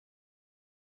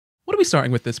What are we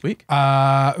starting with this week?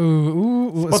 Spotify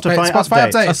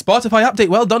update. A Spotify update.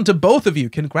 Well done to both of you.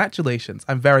 Congratulations.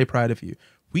 I'm very proud of you.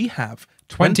 We have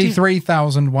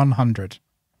 23,100.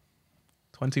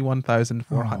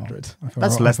 21,400.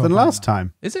 That's less than last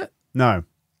time. Is it? No.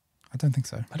 I don't think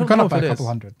so. I don't We've gone know up by if a it couple is.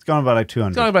 hundred. It's gone up by like It's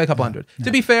 200. gone by a couple hundred. Yeah.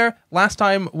 To be fair, last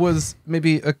time was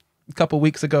maybe a couple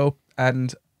weeks ago,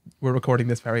 and we're recording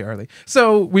this very early.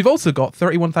 So we've also got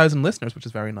 31,000 listeners, which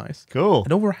is very nice. Cool.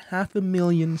 And over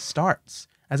 500,000 starts,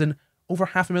 as in over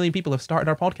 500,000 people have started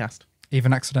our podcast.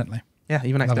 Even accidentally. Yeah,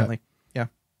 even Love accidentally. Yeah.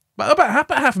 But about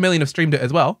 500,000 have streamed it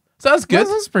as well. So that's good.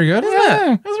 That's pretty good. Isn't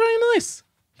it? That's really nice.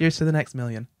 Here's to the next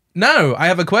million. Now, I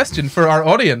have a question for our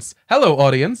audience. Hello,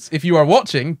 audience. If you are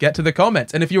watching, get to the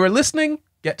comments. And if you are listening,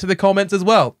 get to the comments as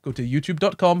well. Go to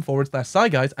youtube.com/SCI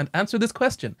GUYS and answer this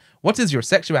question. What is your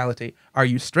sexuality? Are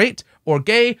you straight or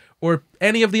gay or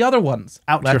any of the other ones?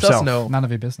 Out Let us yourself. know. None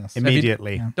of your business.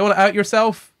 Immediately. Don't want to out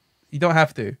yourself? You don't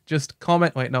have to. Just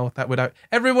comment. Wait, no, that would out.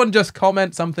 Everyone just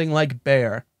comment something like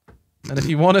bear. And if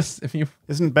you want us,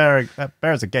 Isn't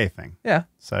bear's a gay thing? yeah.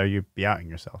 So you'd be outing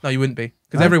yourself. No, you wouldn't be.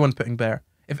 Because No? everyone's putting bear.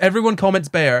 If everyone comments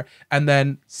bear, and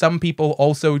then some people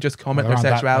also just comment their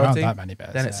sexuality, that many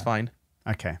bears, then it's fine.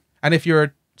 Okay. And if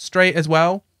you're straight as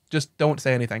well, just don't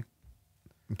say anything.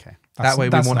 Okay. That way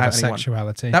we won't not out anyone.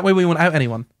 sexuality. That way we won't out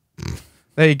anyone.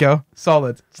 There you go.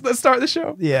 Solid. So let's start the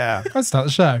show. Yeah. Let's start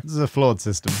the show. This is a flawed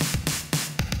system.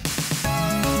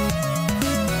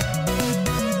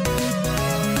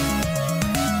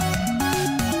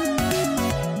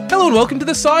 Hello and welcome to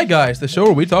the SCI GUYS, the show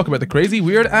where we talk about the crazy,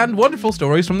 weird, and wonderful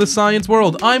stories from the science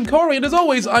world. I'm Corey, and as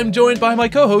always, I'm joined by my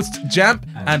co-hosts, Jamp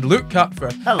and Luke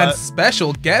Cutfer. Hello. And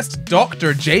special guest,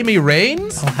 Dr. Jamie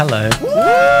Rains. Oh, hello.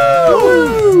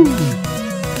 Woo!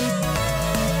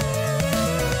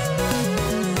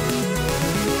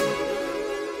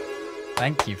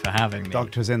 Thank you for having me.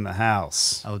 Doctor's in the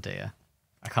house. Oh dear.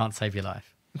 I can't save your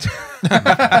life.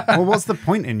 Well, what's the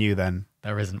point in you then?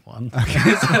 There isn't one.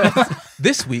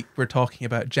 This week, we're talking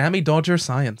about JammiDodger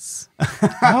science.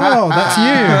 Oh, that's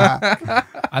you.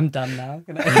 I'm done now.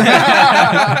 Can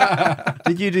I-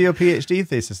 Did you do your PhD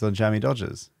thesis on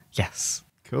JammiDodgers? Yes.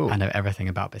 Cool. I know everything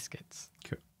about biscuits.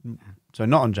 Cool. So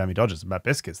not on JammiDodgers, about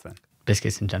biscuits then.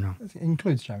 Biscuits in general. It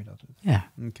includes JammiDodger. Yeah.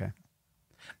 Okay.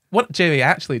 What Jamie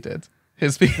actually did,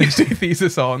 his PhD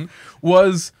thesis on,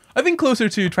 was, I think, closer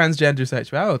to transgender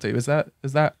sexuality. Is that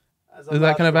kind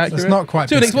of accurate? It's not quite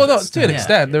to an biscuits. to an Yeah.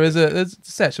 extent. There's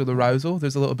sexual arousal.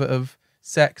 There's a little bit of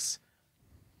sex.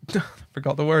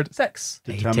 Forgot the word. Sex.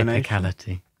 Determination.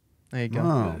 Atypicality. There you go. Oh.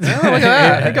 Oh, look at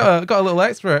that. I got a little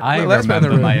expert. I little expert in the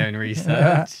remember room. my own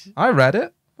research. I read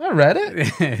it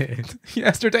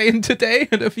yesterday and today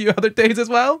and a few other days as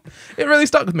well. It really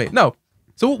stuck with me. No.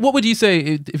 So what would you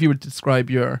say if you were to describe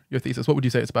your thesis? What would you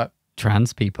say it's about?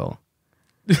 Trans people.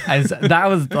 That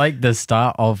was like the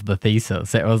start of the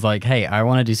thesis. It was like, hey, I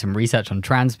want to do some research on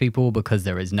trans people because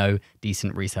there is no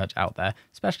decent research out there,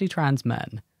 especially trans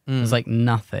men. There's like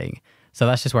nothing. So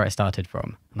that's just where it started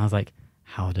from. And I was like,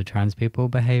 how do trans people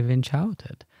behave in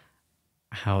childhood?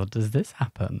 How does this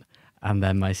happen? And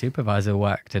then my supervisor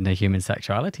worked in a human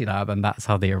sexuality lab, and that's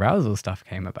how the arousal stuff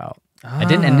came about. I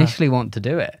didn't initially want to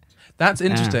do it. That's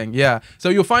interesting. Yeah. So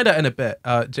you'll find out in a bit.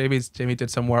 Jamie did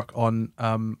some work on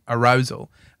arousal,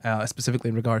 specifically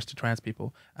in regards to trans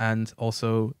people, and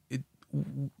also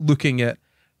looking at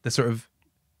the sort of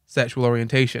sexual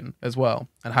orientation as well,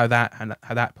 and how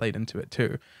that played into it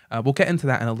too. We'll get into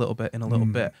that in a little bit.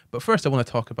 But first, I want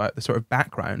to talk about the sort of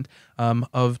background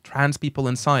of trans people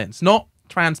in science, not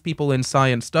trans people in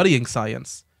science studying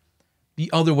science, the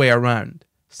other way around,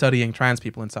 studying trans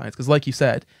people in science. Because, like you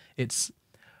said, it's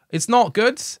not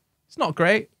good. It's not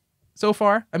great so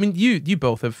far. I mean, you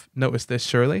both have noticed this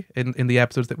surely in the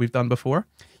episodes that we've done before.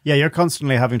 Yeah, you're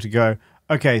constantly having to go,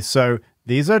 okay, so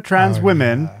these are trans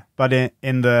women, but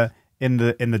in the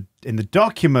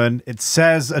document it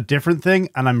says a different thing,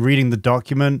 and I'm reading the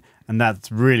document and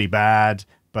that's really bad,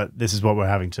 but this is what we're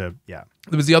having to There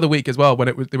was the other week as well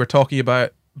when they were talking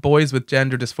about boys with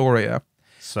gender dysphoria.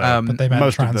 So But they meant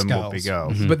most of trans them will be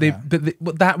girls. girls.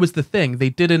 But that was the thing. They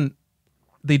didn't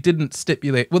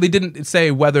stipulate. Well, they didn't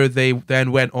say whether they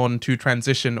then went on to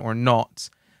transition or not,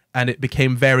 and it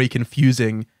became very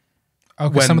confusing.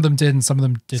 Okay, some of them did and some of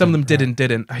them didn't. Some of them did right. and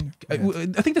didn't. I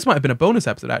think this might have been a bonus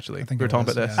episode actually. I think we were it talking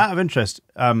was, about this. yeah. Out of interest,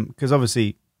 because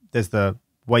obviously there's the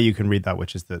way you can read that,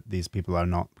 which is that these people are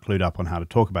not clued up on how to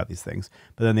talk about these things.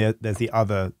 But then there's the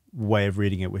other way of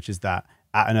reading it, which is that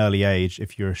at an early age,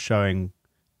 if you're showing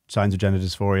signs of gender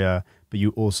dysphoria, but you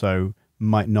also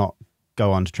might not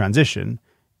go on to transition,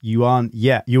 you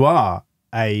are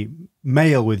a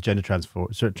male with gender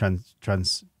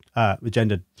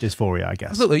gender dysphoria, I guess.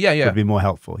 Absolutely, yeah. Would be more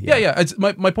helpful. Yeah. It's,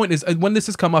 my point is, when this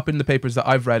has come up in the papers that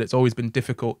I've read, it's always been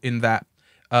difficult in that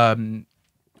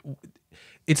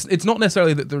it's not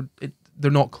necessarily that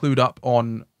they're not clued up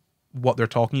on what they're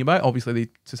talking about. Obviously,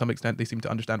 to some extent, they seem to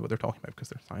understand what they're talking about because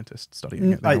they're scientists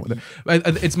studying it. They know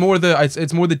it's more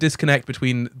the disconnect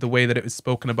between the way that it was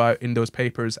spoken about in those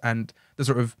papers and the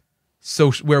sort of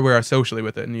where we are socially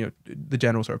with it, and the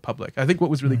general sort of public. I think what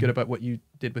was really good about what you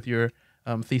did with your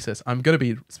thesis, I'm going to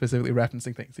be specifically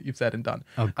referencing things that you've said and done.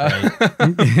 Oh,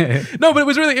 great. No, but it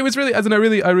was really, as in I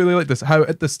really like this. How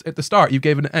at the start you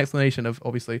gave an explanation of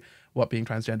obviously what being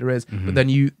transgender is, but then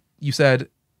you said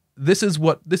this is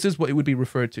what it would be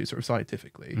referred to sort of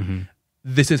scientifically.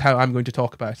 This is how I'm going to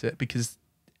talk about it because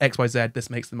XYZ.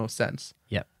 This makes the most sense.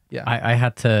 Yep. Yeah. I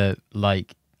had to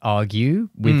argue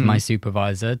with my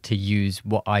supervisor to use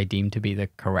what I deemed to be the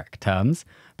correct terms,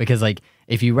 because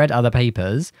if you read other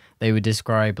papers, they would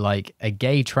describe a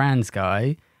gay trans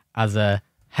guy as a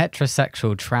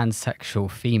heterosexual transsexual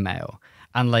female,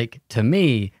 and to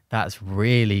me that's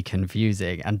really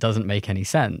confusing and doesn't make any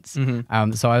sense.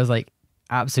 So I was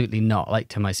absolutely not.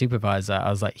 To my supervisor, I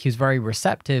was he was very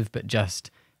receptive, but just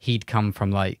he'd come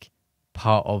from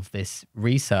part of this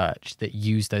research that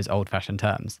used those old-fashioned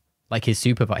terms. His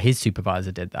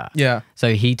supervisor did that. Yeah.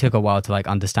 So he took a while to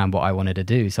understand what I wanted to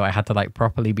do. So I had to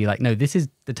properly be no, this is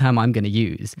the term I'm going to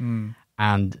use.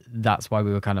 And that's why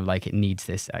we were kind of it needs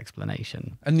this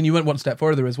explanation. And then you went one step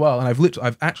further as well. And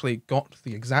I've actually got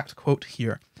the exact quote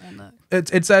here. Oh, no.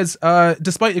 It says,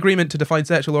 despite agreement to define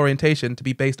sexual orientation to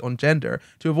be based on gender,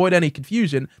 to avoid any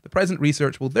confusion, the present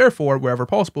research will therefore, wherever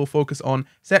possible, focus on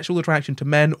sexual attraction to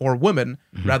men or women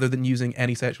rather than using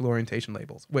any sexual orientation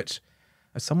labels, which,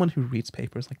 as someone who reads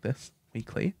papers like this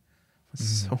weekly,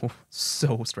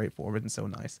 so straightforward and so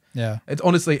nice. Yeah, it's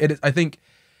honestly, it is. I think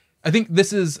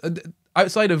this is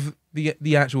outside of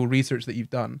the actual research that you've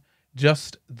done.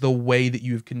 Just the way that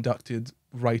you've conducted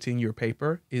writing your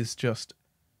paper is just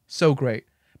so great,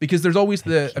 because there's always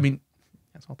that's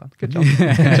well done. Good job.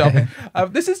 Good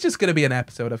job. This is just going to be an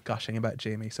episode of gushing about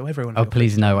Jamie, so everyone. Oh,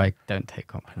 please no, I don't take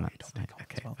compliments.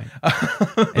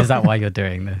 Okay. Is that why you're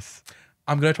doing this?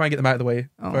 I'm going to try and get them out of the way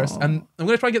first. And I'm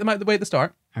going to try and get them out of the way at the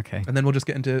start. Okay. And then we'll just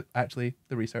get into actually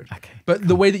the research. Okay. But cool.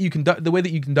 the way that you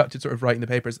conducted sort of writing the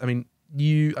papers, I think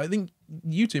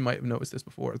you two might have noticed this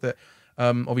before, that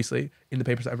obviously in the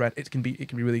papers that I've read, it can be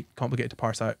really complicated to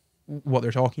parse out what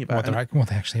they're talking about, what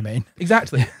they actually mean.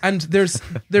 Exactly. And there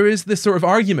is this sort of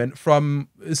argument from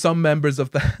some members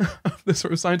of the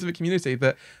sort of scientific community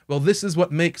that, well, this is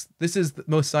the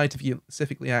most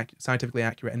scientifically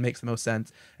accurate and makes the most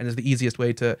sense and is the easiest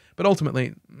way to, but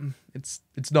ultimately it's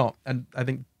not. And I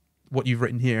think what you've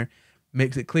written here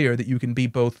makes it clear that you can be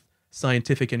both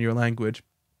scientific in your language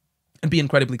and be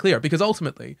incredibly clear, because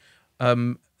ultimately,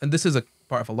 and this is a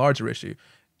part of a larger issue,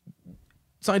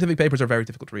 scientific papers are very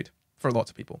difficult to read for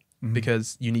lots of people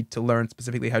because you need to learn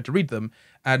specifically how to read them.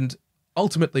 And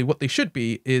ultimately what they should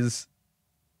be is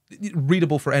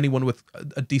readable for anyone with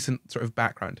a decent sort of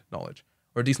background knowledge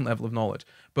or a decent level of knowledge.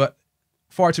 But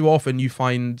far too often you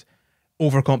find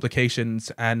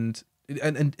overcomplications and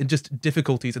just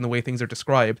difficulties in the way things are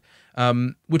described,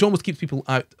 which almost keeps people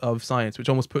out of science, which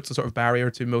almost puts a sort of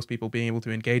barrier to most people being able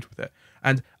to engage with it.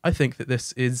 And I think that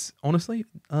this is honestly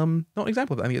not an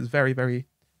example of that. I think it's very, very,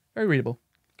 very readable.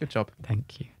 Good job.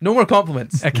 Thank you. No more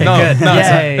compliments. Okay, good. No,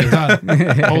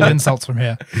 yay. All insults from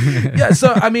here. Yeah,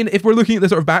 so I mean, if we're looking at the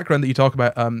sort of background that you talk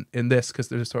about in this, because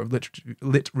there's a sort of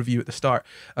lit review at the start,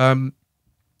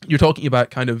 you're talking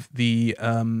about kind of the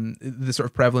sort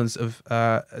of prevalence of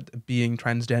being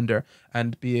transgender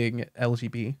and being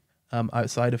LGBT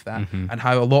outside of that, and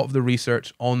how a lot of the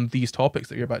research on these topics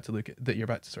that you're about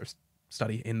to sort of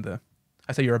study in the,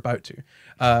 I say you're about to,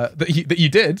 that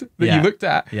you looked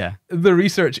at, the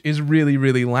research is really,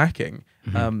 really lacking,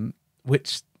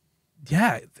 which,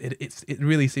 yeah, it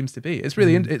really seems to be. It's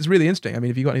really interesting. I mean,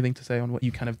 have you got anything to say on what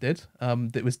you kind of did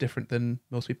that was different than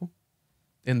most people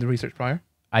in the research prior?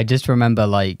 I just remember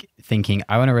thinking,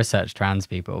 I want to research trans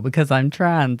people because I'm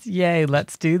trans. Yay,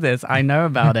 let's do this. I know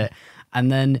about it.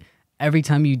 And then every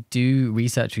time you do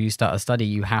research or you start a study,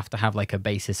 you have to have a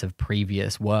basis of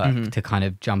previous work to kind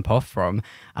of jump off from.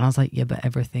 And I was like, yeah, but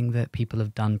everything that people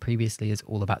have done previously is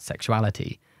all about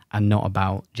sexuality and not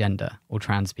about gender or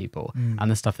trans people.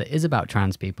 And the stuff that is about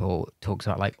trans people talks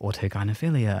about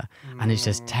autogynephilia, and it's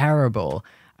just terrible.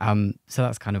 So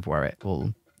that's kind of where it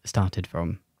all started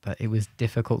from. But it was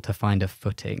difficult to find a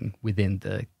footing within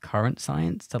the current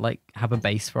science to have a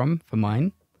base for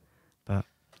mine. But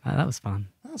That was fun.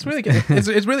 That's really good.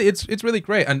 It's really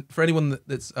great. And for anyone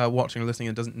that's watching or listening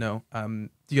and doesn't know, do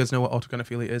you guys know what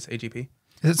autogynephilia is? AGP.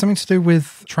 Is it something to do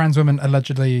with trans women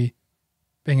allegedly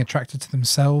being attracted to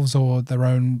themselves or their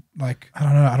own, like,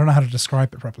 I don't know how to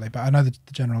describe it properly, but I know the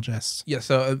general gist. Yeah.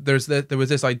 So there was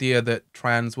this idea that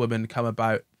trans women come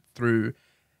about through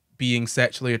being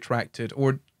sexually attracted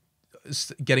or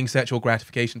getting sexual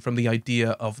gratification from the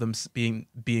idea of them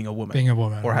being a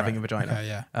woman, or having a vagina. Okay,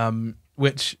 yeah.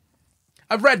 Which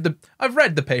I've read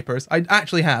the papers. I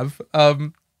actually have. Nah.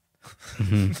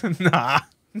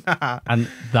 And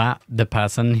the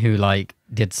person who like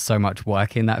did so much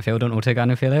work in that field on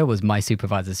autogynephilia was my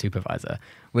supervisor's supervisor,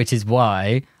 which is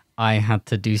why I had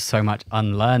to do so much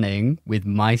unlearning with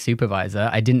my supervisor.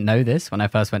 I didn't know this when I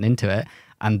first went into it.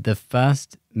 And the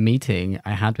first meeting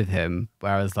I had with him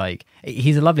where I was like,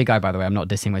 he's a lovely guy, by the way. I'm not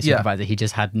dissing my supervisor. He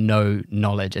just had no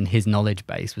knowledge, and his knowledge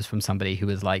base was from somebody who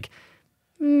was like,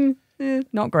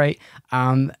 not great.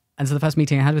 And so the first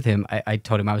meeting I had with him, I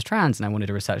told him I was trans and I wanted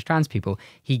to research trans people.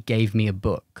 He gave me a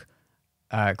book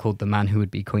called The Man Who Would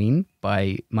Be Queen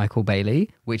by Michael Bailey,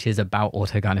 which is about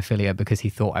autogynephilia because he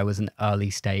thought I was an early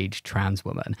stage trans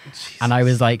woman. Jesus. And I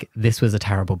was like, this was a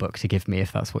terrible book to give me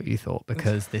if that's what you thought,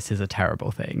 because this is a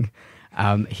terrible thing.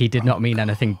 He did not mean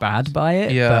anything bad by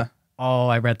it. Yeah. But,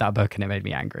 I read that book and it made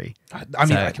me angry. I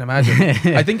mean, I can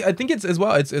imagine. I think it's as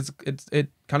well. It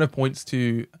kind of points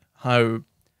to how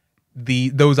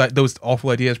those awful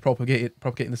ideas propagate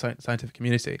in the scientific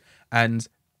community, and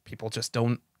people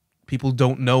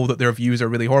don't know that their views are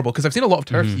really horrible. Because I've seen a lot of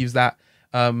TERFs use that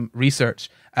research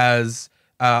as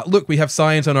look, we have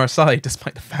science on our side,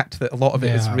 despite the fact that a lot of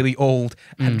it is really old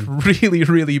and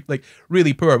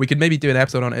really poor. We could maybe do an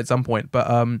episode on it at some point, but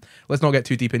let's not get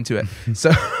too deep into it.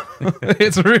 So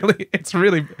it's really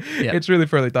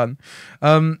poorly done.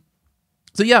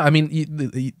 So yeah, I mean,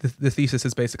 the thesis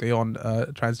is basically on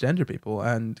transgender people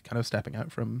and kind of stepping out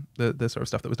from the sort of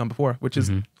stuff that was done before, which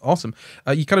is awesome.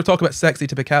 You kind of talk about sexy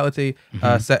typicality,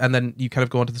 and then you kind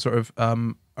of go into the sort of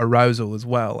arousal as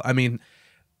well. I mean,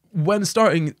 when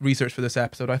starting research for this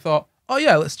episode, I thought, oh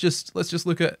yeah, let's just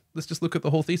look at the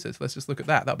whole thesis. Let's just look at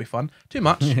that. That'll be fun. Too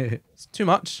much. It's too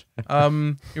much.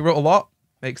 You wrote a lot.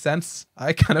 Makes sense.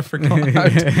 I kind of forgot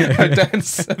how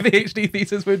dense a PhD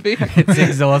thesis would be. It's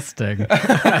exhausting.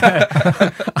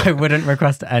 I wouldn't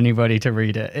request anybody to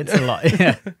read it. It's a lot.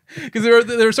 Yeah, because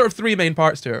there are sort of three main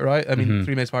parts to it, right? I mean,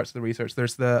 three main parts to the research.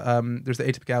 There's the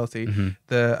atypicality,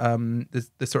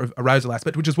 the sort of arousal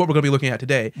aspect, which is what we're going to be looking at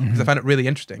today, because I found it really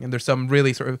interesting. And there's some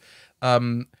really sort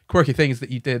of quirky things that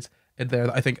you did in there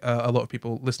that I think a lot of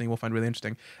people listening will find really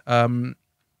interesting. And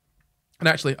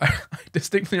actually, I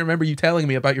distinctly remember you telling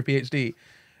me about your PhD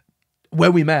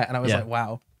when we met, and I was like,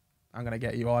 wow, I'm going to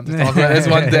get you on to talk about this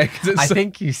one day. I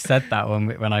think you said that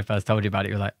when I first told you about it.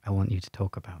 You were like, I want you to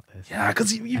talk about this. Yeah,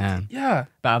 because yeah.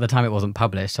 But at the time, it wasn't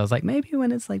published. So I was like, maybe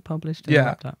when it's like published. Which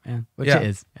it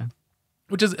is. Yeah.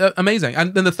 Which is amazing.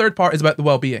 And then the third part is about the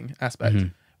well-being aspect,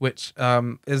 which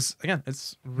is, again,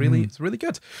 it's really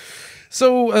good.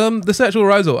 So the sexual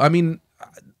arousal, I mean,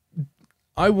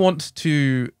 I want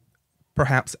to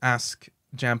perhaps ask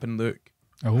Jamp and Luke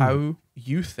how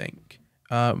you think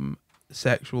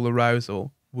sexual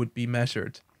arousal would be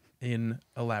measured in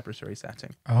a laboratory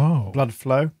setting. Blood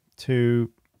flow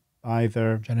to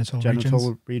either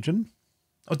genital region.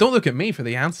 Oh, don't look at me for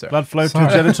the answer. Blood flow to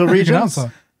genital regions.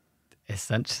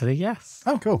 Essentially, yes.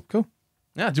 Oh, cool.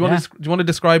 Yeah. Do you want to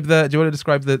describe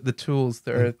the tools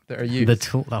that are used? The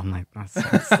tool. Oh my!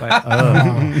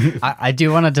 I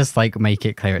do want to just like make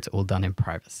it clear it's all done in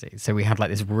privacy. So we had like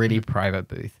this really private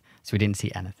booth, so we didn't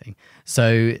see anything.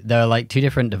 So there are like two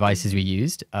different devices we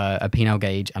used: a penile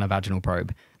gauge and a vaginal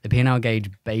probe. The penile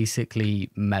gauge basically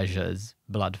measures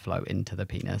blood flow into the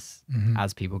penis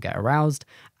as people get aroused,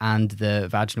 and the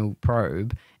vaginal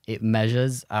probe it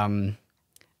measures.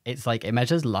 It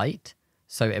measures light.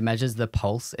 So it measures the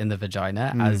pulse in the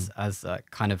vagina as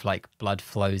kind of like blood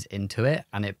flows into it,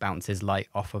 and it bounces light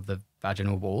off of the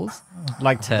vaginal walls.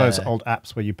 Like those old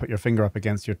apps where you put your finger up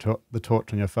against the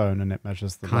torch on your phone and it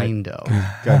measures the light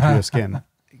going through your skin.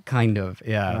 Kind of,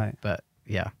 yeah. Right. But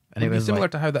yeah. And it was similar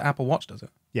to how the Apple Watch does it.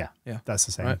 Yeah. That's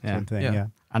the same thing. Yeah.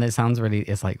 And it sounds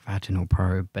it's like vaginal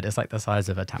probe, but it's like the size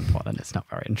of a tampon and it's not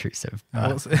very intrusive.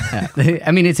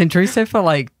 I mean, it's intrusive for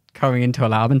like coming into a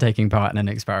lab and taking part in an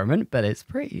experiment, but it's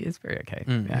very okay.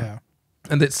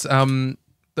 And it's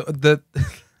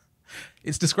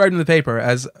it's described in the paper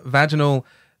as vaginal.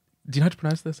 Do you know how to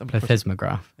pronounce this?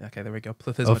 Plethysmograph. Okay, there we go.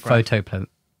 Plethysmograph. Or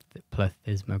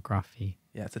plethysmography.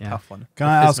 Yeah, it's a tough one. Can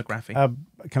I ask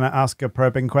a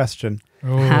probing question?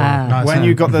 Nice. When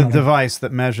you got the device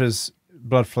that measures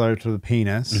blood flow to the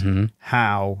penis,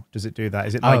 how does it do that?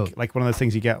 Is it like one of those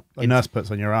things you get a nurse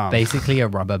puts on your arm? Basically a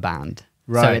rubber band.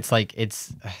 Right. So it's like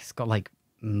it's got like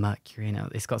mercury in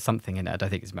it. It's got something in it. I don't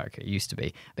think it's mercury. It used to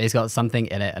be, but it's got something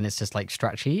in it, and it's just like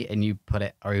stretchy. And you put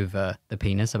it over the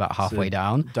penis about halfway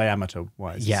down, diameter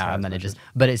wise. Yeah, and then it just.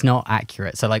 But it's not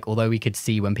accurate. So like, although we could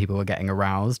see when people were getting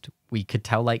aroused, we could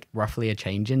tell like roughly a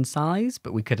change in size,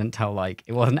 but we couldn't tell like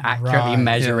it wasn't accurately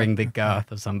measuring the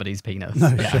girth of somebody's penis.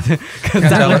 Because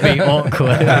that would be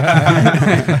awkward.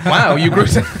 Wow, you grew.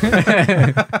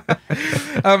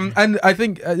 And I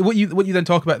think what you then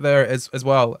talk about there as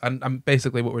well, and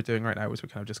basically what we're doing right now is we're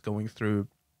kind of just going through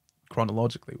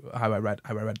chronologically how I read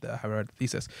the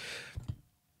thesis.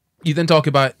 You then talk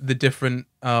about the different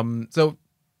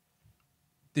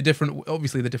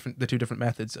the two different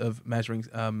methods of measuring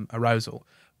arousal,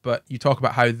 but you talk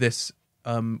about how this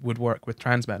would work with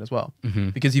trans men as well,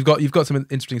 because you've got some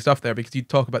interesting stuff there, because you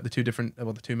talk about the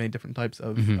two main different types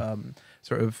of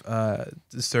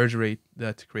surgery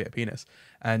to create a penis,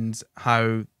 and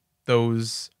how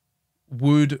those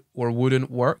would or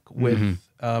wouldn't work with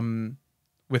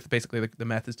basically the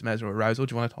methods to measure arousal.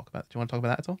 Do you want to talk about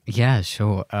that at all? Yeah,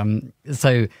 sure.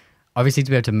 So obviously,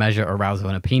 to be able to measure arousal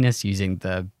in a penis using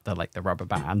the rubber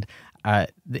band,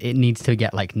 it needs to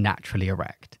get like naturally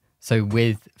erect. So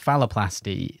with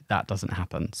phalloplasty, that doesn't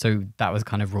happen. So that was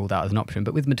kind of ruled out as an option.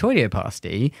 But with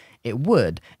metoidioplasty, it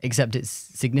would, except it's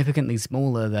significantly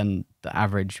smaller than the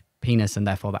average penis and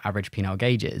therefore the average penile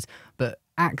gauges. But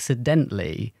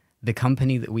accidentally, the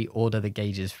company that we order the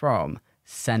gauges from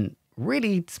sent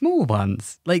really small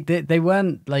ones. Like they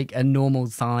weren't like a normal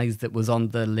size that was on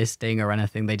the listing or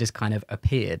anything. They just kind of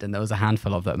appeared, and there was a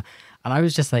handful of them. And I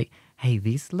was just like, hey,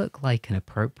 these look like an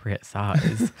appropriate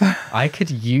size. I could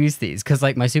use these. Because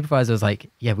like my supervisor was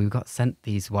like, yeah, we got sent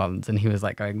these ones. And he was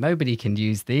like going, nobody can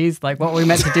use these. Like, what are we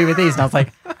meant to do with these? And I was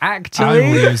like, actually, I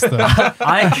will use them.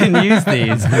 I can use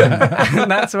these. And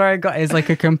that's where I got it. It's like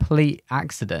a complete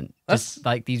accident. Just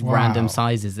like these random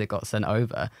sizes that got sent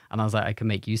over. And I was like, I can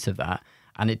make use of that.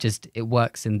 And it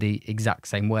works in the exact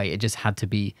same way. It just had to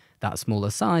be that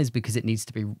smaller size because it needs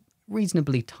to be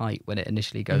reasonably tight when it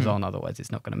initially goes on, otherwise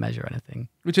it's not going to measure anything.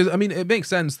 Which is, I mean, it makes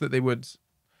sense that they would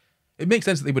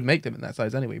make them in that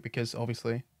size anyway, because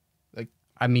obviously, like,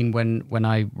 I mean, when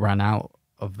I ran out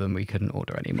of them, we couldn't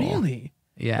order anymore. Really?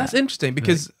 Yeah, that's interesting,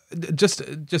 because just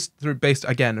through based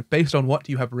on what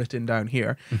you have written down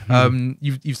here,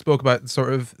 you've spoke about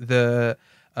sort of the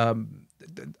a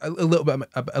little bit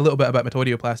about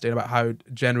metoidioplasty and about how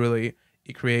generally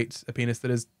it creates a penis that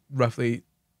is roughly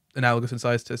analogous in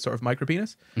size to sort of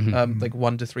micropenis, like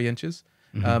 1 to 3 inches,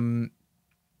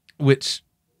 which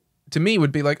to me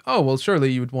would be like, oh well,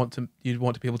 surely you'd want to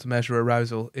be able to measure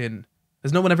arousal in.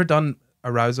 Has no one ever done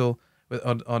arousal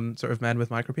on sort of men with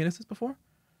micropenises before?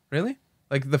 Really?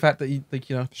 Like the fact that you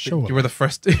were the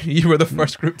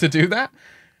first group to do that.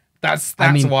 That's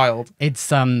wild.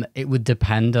 It's it would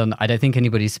depend on. I don't think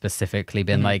anybody's specifically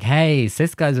been like, hey,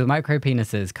 cis guys with micro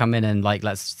penises, come in and like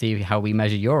let's see how we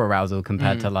measure your arousal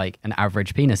compared to like an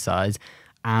average penis size.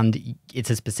 And it's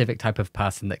a specific type of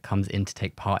person that comes in to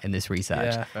take part in this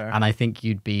research. Yeah, fair. And I think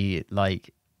you'd be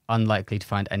like unlikely to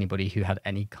find anybody who had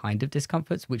any kind of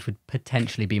discomforts, which would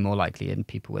potentially be more likely in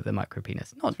people with a micro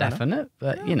penis. Not definite,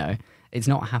 but you know, it's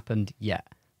not happened yet.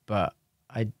 But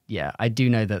I do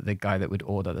know that the guy that would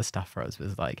order the stuff for us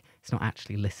was like, it's not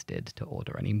actually listed to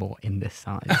order anymore in this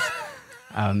size.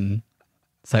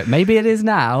 So maybe it is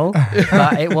now,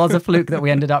 but it was a fluke that we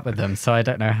ended up with them. So I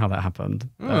don't know how that happened.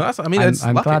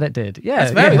 I'm glad it did. Yeah,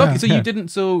 it's very lucky. So you didn't.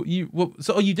 So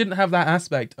you didn't have that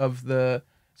aspect of the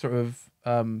sort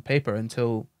of paper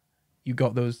until you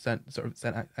got those sent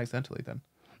accidentally. Then.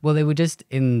 Well, they were just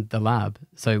in the lab.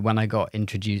 So when I got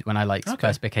introduced, when I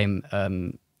first became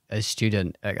a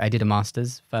student, I did a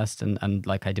master's first, and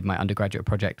like I did my undergraduate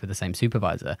project with the same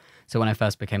supervisor. So when I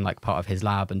first became like part of his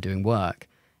lab and doing work,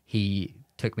 he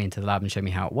took me into the lab and showed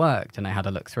me how it worked, and I had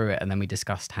a look through it, and then we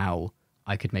discussed how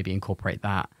I could maybe incorporate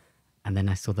that. And then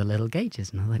I saw the little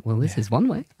gauges, and I was like, well, this is one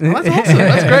way. Well, that's awesome.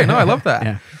 That's great. No, I love that.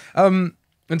 Yeah.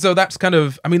 And so that's kind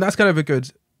of a good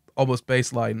almost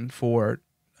baseline for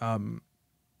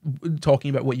talking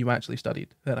about what you actually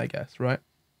studied then, I guess, right?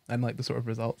 And like the sort of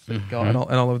results that you got and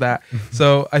all of that.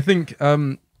 So I think,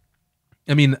 I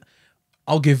mean,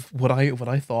 I'll give what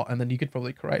I thought, and then you could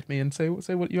probably correct me and say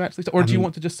what you actually, or do you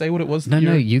want to just say what it was? No,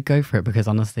 you go for it, because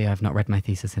honestly, I've not read my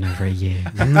thesis in over a year.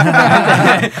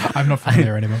 I'm not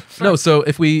familiar anymore. No, so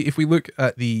if we look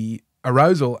at the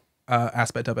arousal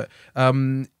aspect of it,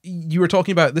 you were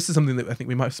talking about, this is something that I think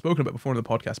we might have spoken about before in the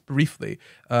podcast briefly.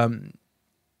 Do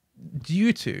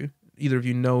you two, either of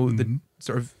you, know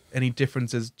sort of any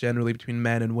differences generally between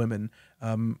men and women.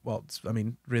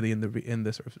 Really in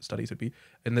the sort of studies would be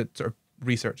in the sort of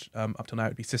research up till now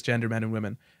would be cisgender men and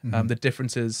women. The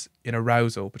differences in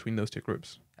arousal between those two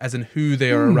groups, as in who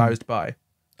they are aroused by.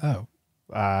 Oh.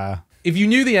 If you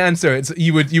knew the answer,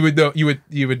 you would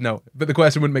know. But the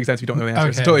question wouldn't make sense if you don't know the answer.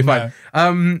 It's totally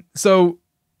fine. So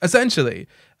essentially,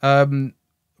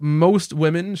 most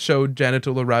women showed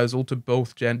genital arousal to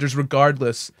both genders,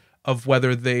 regardless of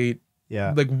whether they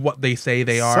like what they say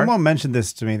they are. Someone mentioned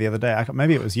this to me the other day.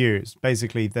 Maybe it was you. It's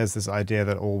basically, there's this idea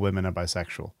that all women are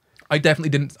bisexual. I definitely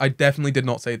did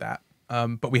not say that.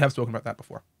 But we have spoken about that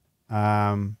before.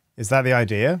 Is that the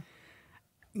idea?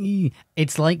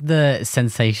 It's like the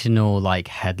sensational like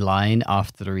headline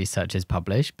after the research is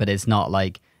published, but it's not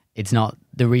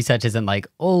the research isn't like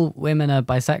all women are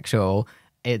bisexual.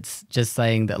 It's just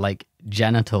saying that like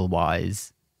genital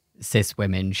wise, cis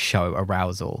women show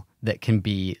arousal that can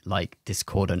be like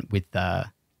discordant with the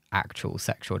actual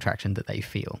sexual attraction that they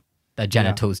feel. Their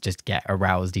genitals just get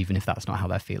aroused even if that's not how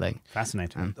they're feeling.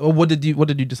 Fascinating. Well, what did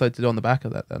you decide to do on the back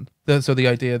of that then? So the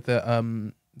idea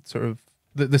that sort of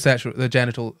the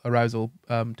genital arousal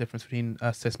difference between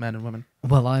cis men and women.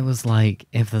 Well, I was like,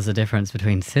 if there's a difference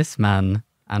between cis men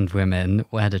and women,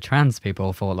 where do trans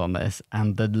people fall on this?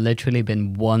 And there'd literally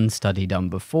been one study done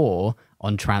before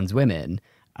on trans women,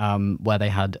 where they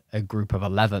had a group of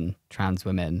 11 trans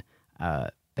women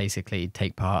basically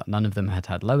take part. None of them had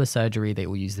had lower surgery. They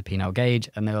all used the penile gauge,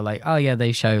 and they were like, oh yeah,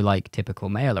 they show like typical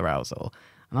male arousal.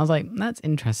 And I was like, that's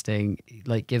interesting.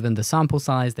 Like, given the sample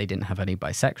size, they didn't have any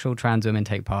bisexual trans women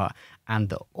take part. And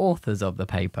the authors of the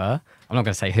paper, I'm not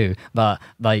going to say who, but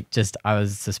like, just, I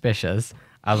was suspicious.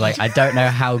 I was like, I don't know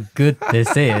how good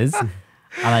this is. And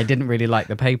I didn't really like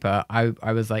the paper. I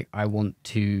was like, I want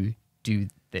to do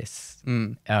this.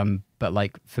 But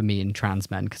like for me in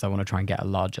trans men, because I want to try and get a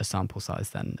larger sample size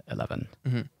than 11.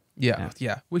 Mm-hmm.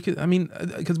 Yeah. We could, I mean,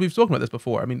 because we've spoken about this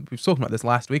before. I mean, we've spoken about this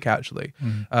last week, actually,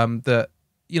 that,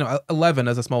 11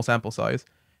 as a small sample size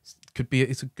could be,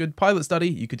 it's a good pilot study.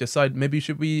 You could decide maybe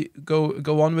should we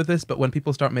go on with this, but when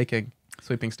people start making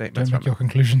sweeping statements, don't make your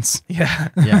conclusions. Yeah.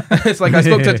 It's like I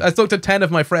spoke to 10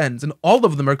 of my friends, and all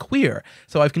of them are queer.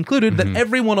 So I've concluded that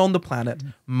everyone on the planet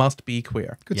must be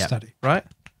queer. Good study, right?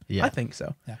 Yeah, I think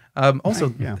so. Yeah.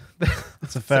 Also,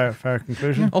 that's a fair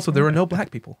conclusion. Also, there are no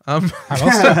black people.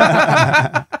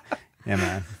 Yeah,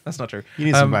 man. That's not true. You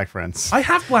need some black friends. I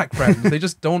have black friends. They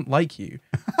just don't like you.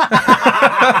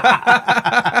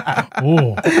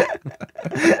 Oh.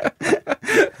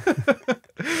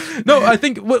 No, I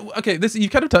think. Okay, this you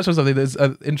kind of touched on something that's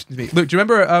interesting to me. Look, do you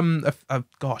remember?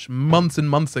 Months and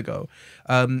months ago,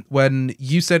 when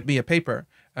you sent me a paper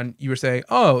and you were saying,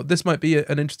 "Oh, this might be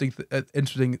an interesting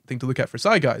thing to look at for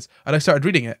SCI Guys," and I started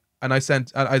reading it, and I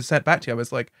sent back to you. I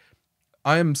was like,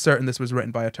 "I am certain this was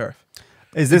written by a TERF."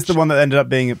 Is this the one that ended up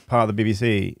being part of the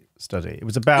BBC study? It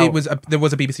was about. There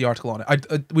was a BBC article on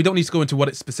it. We don't need to go into what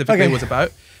it specifically was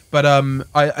about, but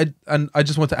I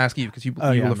just want to ask you because you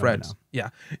will have read.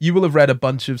 Yeah, you will have read a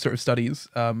bunch of sort of studies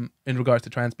in regards to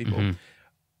trans people. Mm-hmm.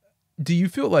 Do you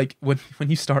feel like when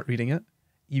you start reading it,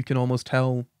 you can almost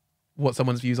tell what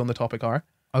someone's views on the topic are?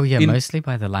 Oh yeah, mostly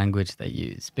by the language they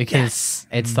use, because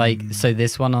it's like, so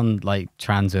this one on like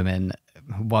trans women,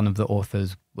 one of the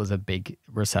authors was a big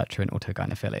researcher in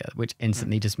autogynephilia, which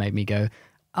instantly just made me go,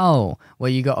 oh, well,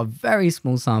 you got a very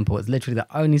small sample. It's literally the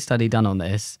only study done on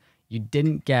this. You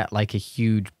didn't get like a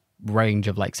huge range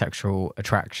of like sexual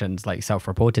attractions, like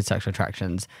self-reported sexual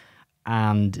attractions.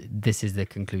 And this is the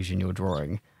conclusion you're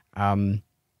drawing.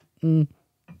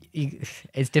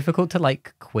 It's difficult to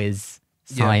like quiz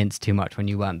science too much when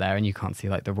you weren't there and you can't see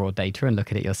like the raw data and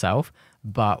look at it yourself.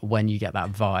 But when you get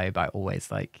that vibe, I always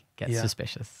like get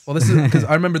suspicious. Well, this is because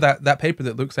I remember that paper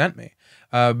that Luke sent me,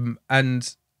 and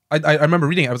I remember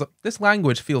reading it. I was like, this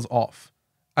language feels off,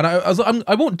 and I was like,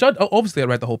 I won't judge. Obviously, I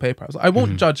read the whole paper. I was like, I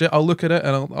won't judge it. I'll look at it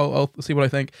and I'll see what I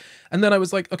think. And then I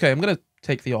was like, okay, I'm gonna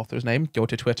take the author's name, go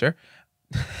to Twitter,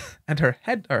 and her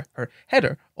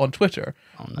header on Twitter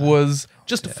was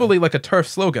just fully like a TERF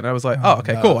slogan. I was like, oh,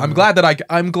 okay, cool. I'm glad that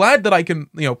I can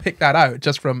pick that out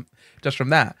just from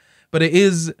that. But it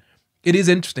is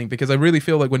interesting because I really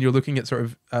feel like when you're looking at sort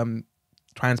of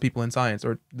trans people in science,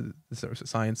 or the sort of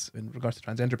science in regards to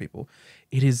transgender people,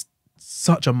 it is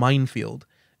such a minefield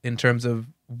in terms of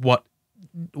what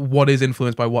is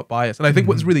influenced by what bias. And I think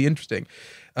what's really interesting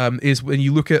is when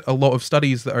you look at a lot of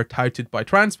studies that are touted by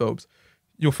transphobes,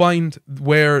 you'll find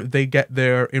where they get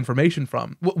their information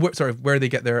from, where they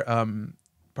get their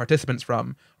participants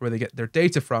from, where they get their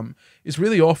data from, is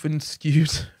really often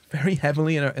skewed very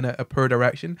heavily in a poor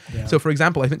direction. Yeah. So, for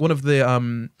example, I think one of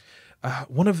the I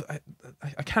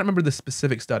can't remember the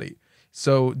specific study,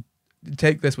 so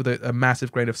take this with a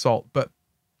massive grain of salt, but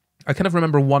I kind of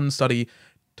remember one study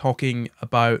talking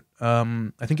about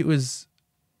I think it was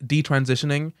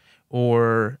detransitioning,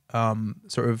 or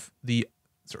sort of the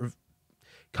sort of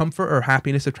comfort or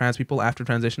happiness of trans people after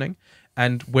transitioning,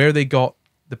 and where they got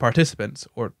the participants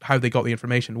or how they got the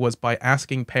information was by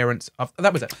asking parents of,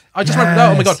 that was it. I just remember,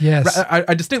 oh my god, yes.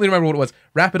 I distinctly remember what it was.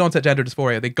 Rapid onset gender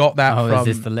dysphoria. They got that from.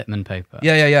 Is this the Littman paper?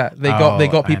 Yeah. They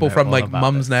got people from like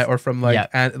Mumsnet Mumsnet or from like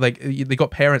and like they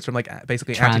got parents from like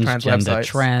basically anti-trans Transgender websites.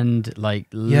 Trend, like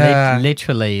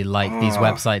literally like these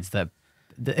websites that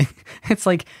it's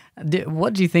like,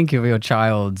 what do you think of your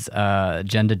child's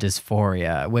gender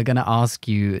dysphoria? We're going to ask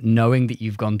you, knowing that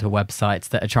you've gone to websites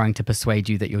that are trying to persuade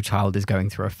you that your child is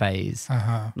going through a phase.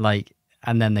 Like,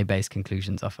 and then they base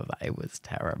conclusions off of that. It was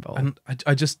terrible. And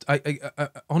I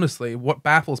honestly, what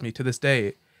baffles me to this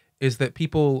day is that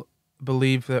people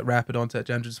believe that rapid onset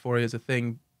gender dysphoria is a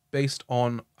thing based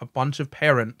on a bunch of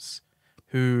parents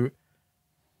who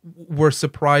were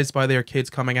surprised by their kids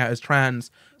coming out as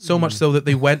trans, so much so that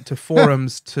they went to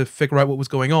forums to figure out what was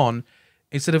going on,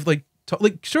 instead of like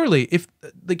surely if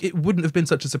like it wouldn't have been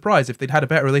such a surprise if they'd had a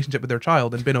better relationship with their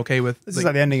child and been okay with. This is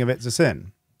like the ending of It's a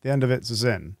Sin. The end of It's a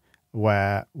Sin,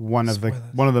 where one of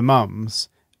the mums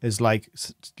is like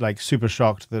super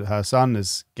shocked that her son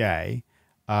is gay,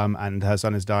 and her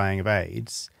son is dying of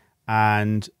AIDS,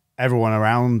 and everyone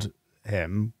around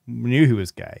him knew he was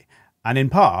gay. And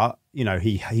in part, you know,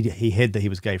 he hid that he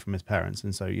was gay from his parents,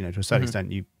 and so, you know, to a certain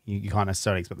extent, you can't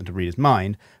necessarily expect them to read his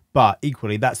mind. But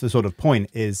equally, that's the sort of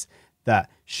point, is that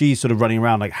she's sort of running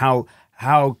around like, how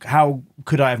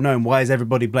could I have known? Why is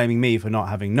everybody blaming me for not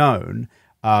having known?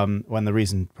 When the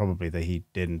reason probably that he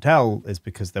didn't tell is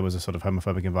because there was a sort of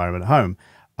homophobic environment at home,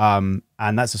 and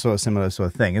that's a sort of similar sort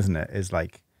of thing, isn't it? Is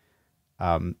like.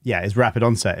 It's rapid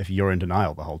onset if you're in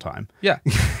denial the whole time. Yeah.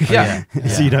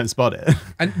 So you don't spot it.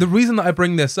 And the reason that I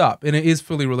bring this up, and it is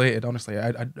fully related, honestly,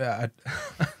 I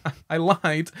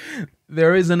lied.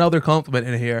 There is another compliment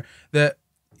in here that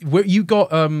where you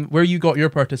got your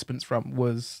participants from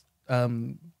was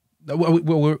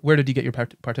where did you get your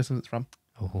participants from?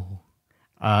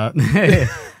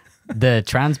 The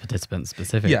trans participants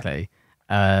specifically,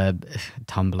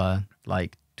 Tumblr,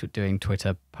 like. Doing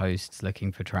Twitter posts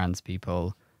looking for trans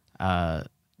people,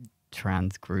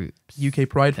 trans groups, UK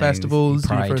Pride festivals,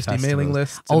 university mailing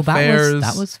lists, that fairs,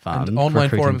 was fun. And online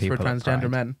forums for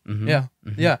transgender men.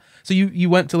 Yeah. So you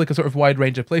went to like a sort of wide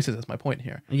range of places. That's my point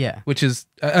here. Yeah, which is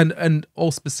and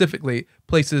all specifically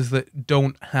places that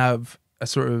don't have a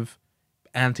sort of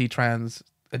anti-trans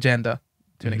agenda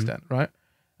to an extent, right?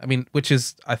 I mean, which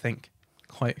is, I think,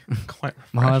 quite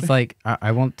well, I was like,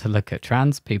 I want to look at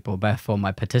trans people, therefore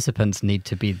my participants need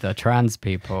to be the trans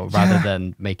people, rather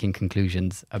than making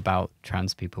conclusions about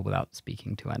trans people without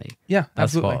speaking to any. Yeah,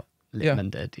 that's absolutely. what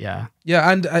Littman did. Yeah,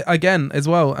 and again as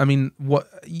well, I mean, what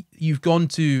you've gone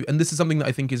to, and this is something that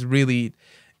I think is really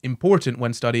important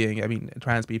when studying, I mean,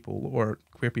 trans people or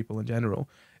queer people in general.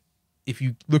 If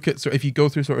you look at if you go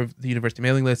through sort of the university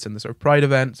mailing lists and the sort of pride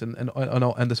events and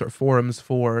the sort of forums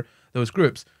for those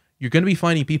groups, you're going to be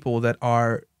finding people that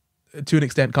are, to an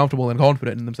extent, comfortable and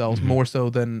confident in themselves more so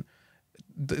than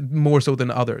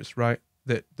others, right?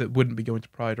 That wouldn't be going to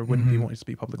Pride or wouldn't be wanting to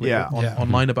speak publicly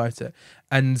online about it,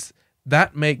 and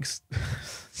that makes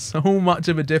so much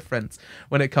of a difference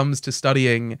when it comes to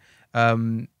studying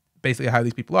basically how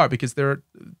these people are, because they're,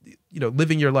 you know,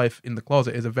 living your life in the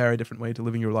closet is a very different way to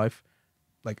living your life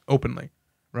like openly,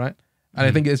 right? And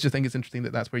I think it's interesting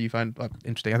that that's where you find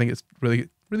interesting. I think it's really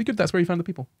good. That's where you find the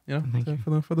people, you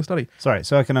know, for the study. Sorry,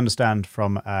 so I can understand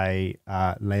from a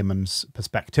layman's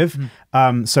perspective.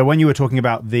 So when you were talking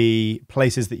about the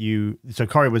places that so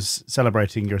Corey was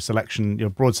celebrating your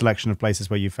broad selection of places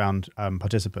where you found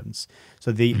participants.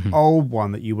 So the old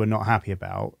one that you were not happy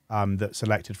about, that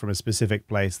selected from a specific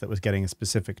place that was getting a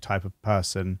specific type of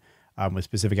person with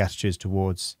specific attitudes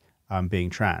towards being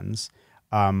trans.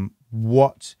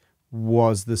 What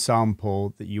was the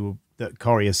sample that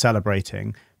Corey is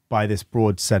celebrating by this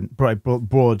broad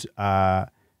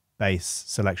base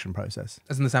selection process?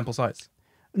 As in the sample size?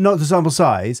 Not the sample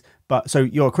size, but so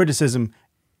your criticism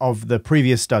of the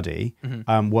previous study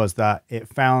was that it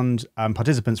found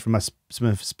participants from a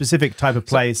specific type of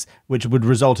place, which would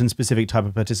result in specific type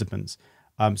of participants.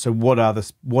 So what are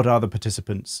the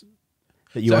participants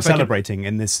that you are celebrating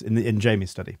in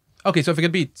Jamie's study? Okay, so if I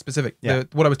could be specific,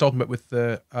 what I was talking about with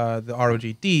the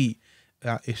ROGD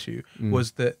issue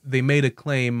was that they made a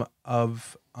claim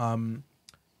of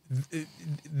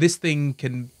this thing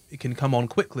it can come on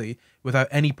quickly without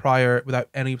any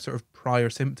sort of prior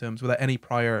symptoms, without any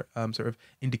prior sort of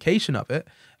indication of it,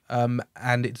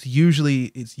 and it's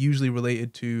usually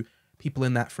related to people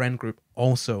in that friend group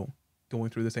also going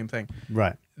through the same thing.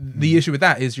 Right. The issue with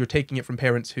that is you're taking it from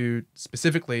parents who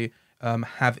specifically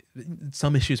have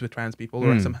some issues with trans people,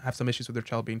 or have some issues with their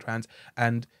child being trans,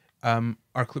 and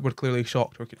were clearly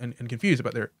shocked and confused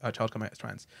about their child coming out as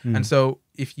trans. And so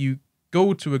if you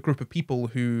go to a group of people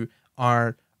who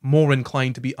are more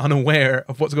inclined to be unaware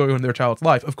of what's going on in their child's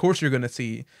life, of course you're going to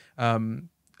see an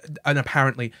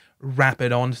apparently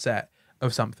rapid onset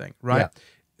of something, right?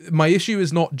 Yeah. My issue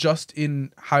is not just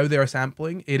in how they're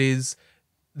sampling; it is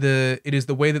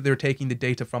the way that they're taking the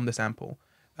data from the sample,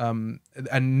 and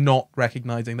not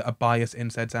recognizing that a bias in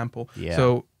said sample. Yeah.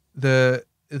 So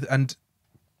and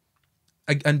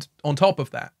on top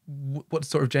of that, what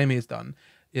sort of Jamie has done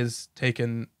is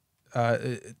taken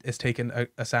a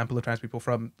sample of trans people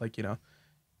from, like, you know,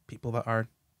 people that are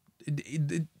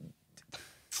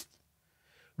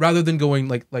rather than going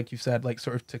like you said, like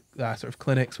sort of to sort of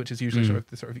clinics, which is usually sort of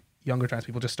the sort of younger trans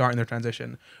people just starting their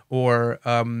transition, or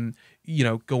you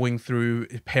know, going through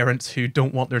parents who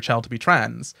don't want their child to be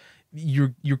trans.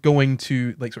 You're going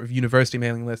to like sort of university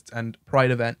mailing lists and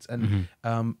pride events and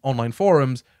online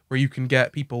forums where you can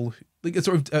get people, like it's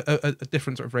sort of a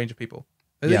different sort of range of people.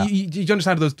 Yeah. You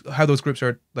understand how those groups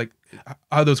are, like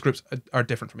how those groups are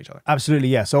different from each other? Absolutely,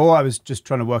 yeah. So all I was just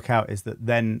trying to work out is that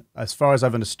then, as far as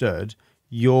I've understood,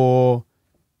 your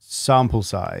sample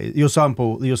size, your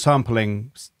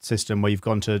sampling system, where you've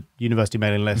gone to university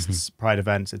mailing lists, pride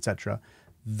events, etc.,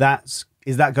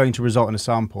 is that going to result in a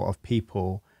sample of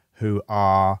people who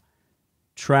are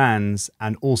trans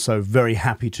and also very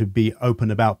happy to be open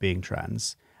about being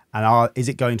trans? And is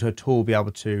it going to at all be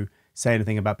able to say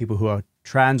anything about people who are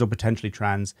trans or potentially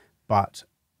trans but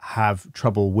have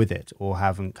trouble with it or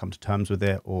haven't come to terms with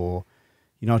it, or,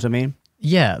 you know what I mean?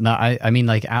 Yeah, no, I mean,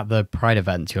 like at the Pride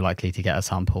events, you're likely to get a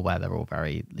sample where they're all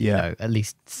very, you know, at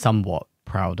least somewhat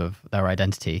proud of their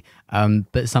identity.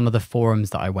 But some of the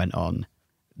forums that I went on,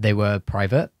 they were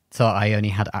private. So I only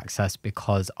had access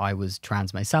because I was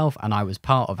trans myself and I was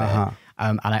part of it.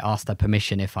 And I asked their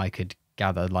permission if I could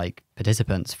gather like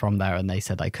participants from there, and they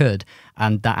said I could.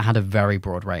 And that had a very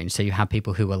broad range. So you had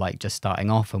people who were like just starting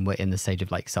off and were in the stage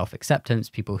of like self-acceptance,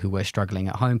 people who were struggling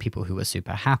at home, people who were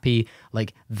super happy.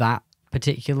 Like that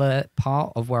particular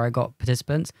part of where I got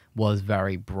participants was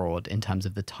very broad in terms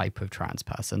of the type of trans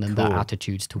person and their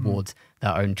attitudes towards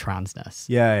their own transness.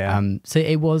 So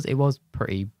it was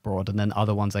pretty broad. And then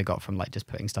other ones I got from like just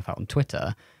putting stuff out on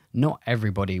Twitter, not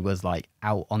everybody was like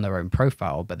out on their own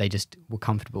profile, but they just were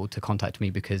comfortable to contact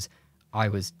me because I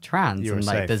was trans, and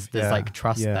like there's like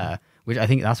trust there, which I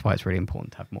think that's why it's really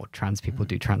important to have more trans people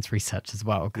do trans research as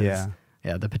well. Because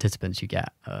the participants you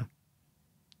get are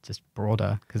just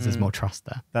broader because there's more trust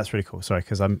there. That's really cool. Sorry,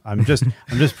 because I'm just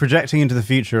projecting into the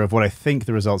future of what I think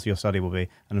the results of your study will be,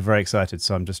 and I'm very excited.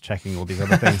 So I'm just checking all these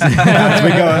other things as we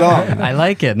go along. I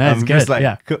like it. No, it's good.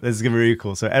 Like, cool, this is gonna be really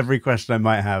cool. So every question I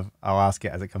might have, I'll ask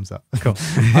it as it comes up. Cool.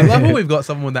 I love when we've got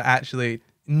someone that actually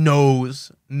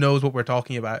knows what we're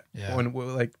talking about, when we're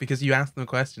like, because you ask them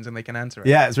questions and they can answer it.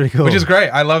 Yeah, it's really cool, which is great.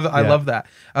 I love that. I love that.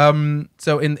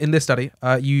 So in this study,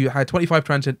 you had 25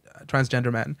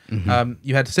 transgender men.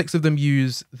 You had 6 of them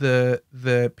use the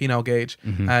penile gauge,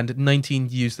 and 19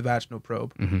 use the vaginal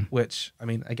probe, which, I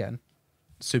mean, again,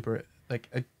 super like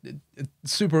a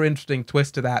super interesting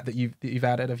twist to that you've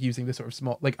added of using this sort of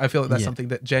small, like, I feel like that's something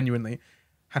that genuinely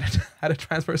had a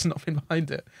trans person not been behind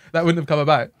it, that wouldn't have come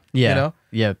about. Yeah, you know?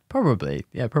 Yeah, probably.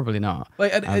 Yeah, probably not.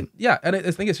 Like, I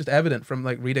think it's just evident from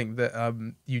like reading that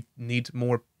you need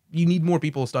more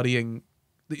people studying,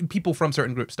 people from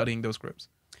certain groups studying those groups,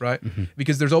 right?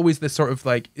 Because there's always this sort of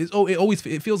like it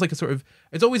feels like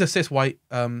it's always a cis white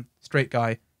straight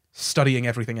guy studying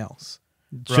everything else,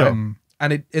 right? Sure.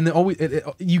 And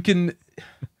you can.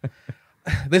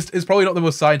 This is probably not the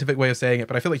most scientific way of saying it,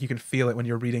 but I feel like you can feel it when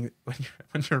you're reading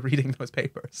those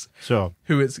papers. Sure.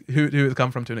 Who it's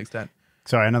come from to an extent.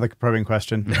 Sorry, another probing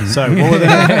question. So what were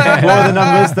the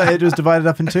numbers that it was divided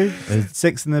up into?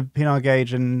 6 in the penile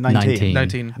gauge and 19.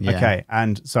 19. Yeah. Okay.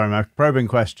 And sorry, my probing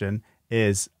question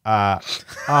is: are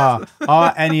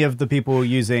any of the people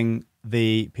using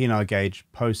the penile gauge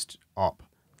post-op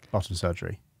bottom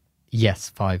surgery? Yes,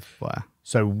 5 were.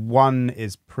 So 1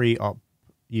 is pre-op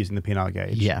using the penile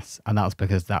gauge. Yes, and that was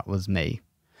because that was me.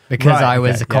 Because I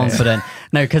was confident.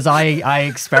 No, because I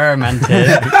experimented.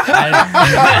 I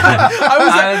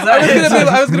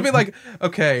was gonna be like,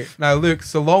 okay, now Luke,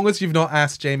 so long as you've not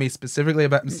asked Jamie specifically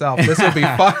about himself, this will be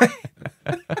fine.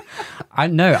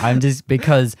 I'm just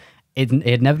because it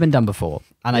had never been done before,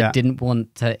 and Yeah. I didn't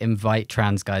want to invite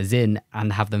trans guys in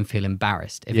and have them feel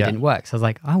embarrassed if Yeah. it didn't work. So I was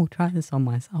like, I will try this on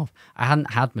myself. I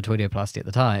hadn't had metoidioplasty at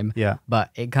the time, Yeah. but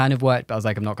it kind of worked. But I was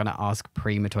like, I'm not going to ask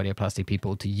pre-metoidioplasty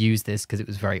people to use this because it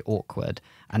was very awkward,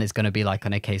 and it's going to be like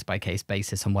on a case-by-case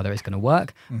basis on whether it's going to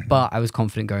work. But I was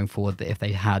confident going forward that if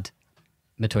they had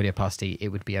metoidioplasty, it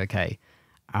would be okay.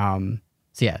 So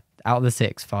yeah, out of the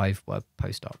 6, 5 were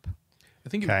post-op. I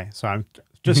think Okay, so I'm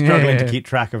just struggling to keep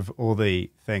track of all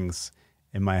the things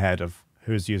in my head of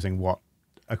who's using what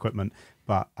equipment,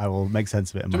 but I will make sense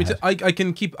of it in my head. I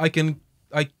can keep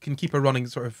a running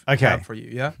sort of Okay. tab for you.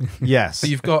 Yeah. Yes. So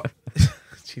you've got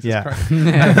Jesus Yeah. Christ.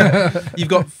 You've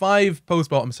got 5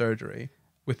 post-bottom surgery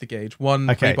with the gauge. 1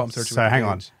 Okay, pre-bottom surgery. so with the hang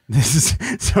on. gauge. This is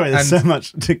sorry. There's And- so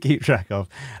much to keep track of.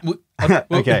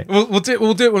 Okay. We'll do it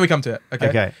when we come to it. Okay.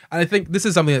 Okay. And I think this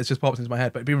is something that's just popped into my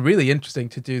head, but it'd be really interesting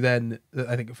to do then.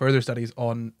 I think further studies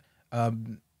on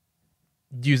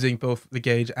using both the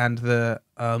gauge and the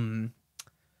penile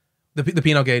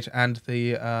gauge and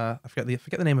the I forget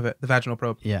the name of it, the vaginal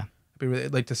probe. Yeah, I'd be really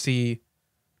like to see.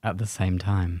 at the same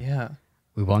time. Yeah.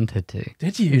 We wanted to.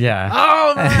 Did you? Yeah.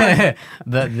 Oh man.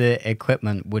 The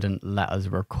equipment wouldn't let us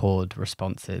record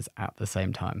responses at the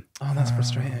same time. Oh, that's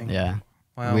frustrating. Yeah.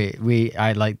 Wow.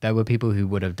 There were people who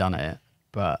would have done it,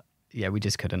 but yeah, we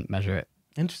just couldn't measure it.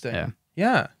 Interesting. Yeah.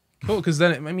 Yeah. Cool. Because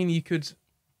then, I mean, you could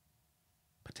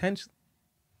potentially.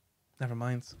 Never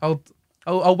mind. I'll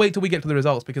wait till we get to the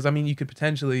results, because I mean, you could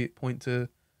potentially point to,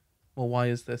 well, why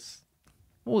is this?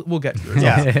 We'll get to the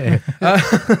results.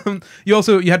 Yeah.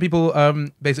 You had people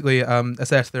basically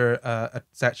assess their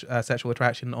sexual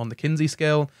attraction on the Kinsey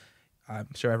scale. I'm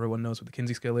sure everyone knows what the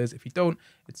Kinsey scale is. If you don't,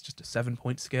 it's just a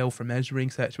 7-point scale for measuring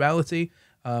sexuality.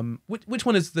 Which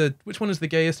one is the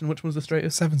gayest and which one's the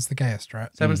straightest? 7's the gayest,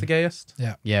 right? 7's the gayest.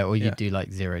 Yeah. Yeah, or you Yeah. do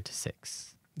like 0 to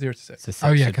 6. 0 to 6. So 6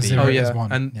 Oh, yeah, should 'cause be- 0 Oh is yeah,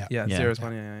 1. and Yeah. yeah, Yeah. 0 is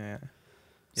 1. Yeah.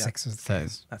 6 is the So-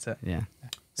 gayest. That's it. Yeah.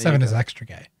 7 you is go. extra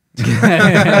gay.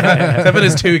 7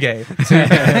 is too gay.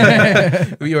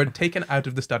 You are taken out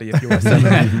of the study if you are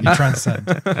 7. You transcend.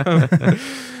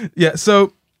 Yeah.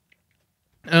 So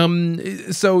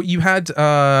you had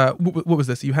what was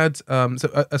this? You had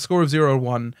a score of 0 or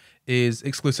 1 is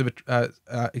exclusive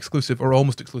or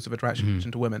almost exclusive attraction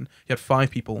to women. You had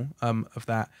 5 people of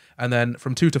that, and then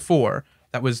from 2 to 4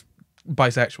 that was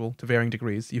bisexual to varying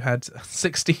degrees. You had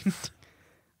 16.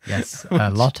 Yes,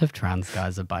 a lot of trans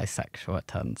guys are bisexual, it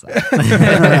turns out.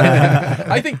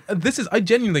 I think I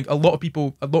genuinely think a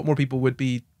lot more people would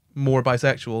be more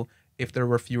bisexual if there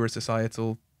were fewer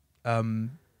societal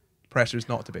pressures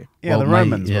not to be. Yeah, Well, the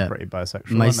Romans yeah. were pretty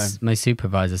bisexual, my, weren't they? my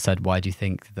supervisor said, why do you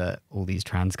think that all these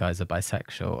trans guys are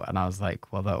bisexual? And I was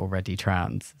like, well, they're already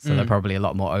trans, so they're probably a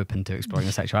lot more open to exploring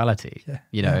their sexuality. Yeah.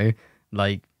 You know,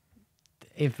 like,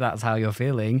 if that's how you're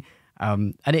feeling.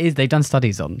 And it is, they've done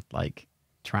studies on like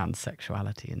trans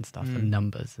sexuality and stuff and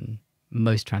numbers, and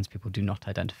most trans people do not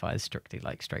identify as strictly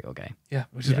like straight or gay. Yeah,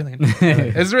 which is really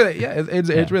interesting. It's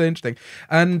really interesting.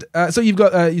 And so you've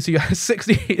got you have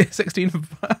 16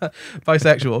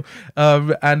 bisexual,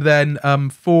 and then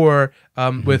 4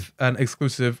 with an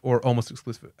exclusive or almost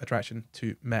exclusive attraction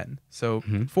to men. So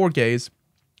 4 gays,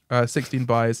 16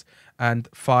 bis, and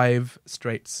 5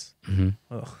 straights.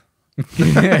 Ugh.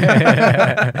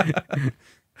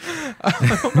 I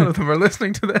hope none of them are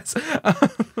listening to this.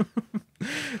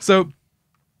 So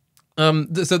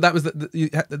that was you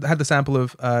had the sample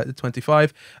of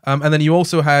 25, and then you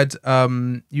also had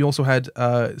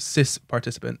cis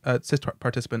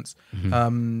participants,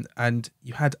 and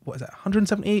you had, what is that,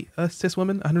 178 cis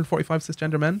women, 145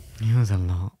 cisgender men. It was a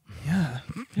lot. Yeah,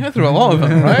 through a lot of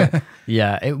them, right?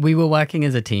 Yeah, we were working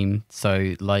as a team,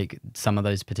 so like some of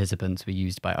those participants were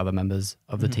used by other members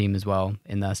of the team as well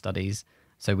in their studies.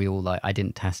 So we all I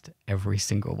didn't test every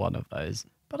single one of those,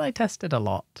 but I tested a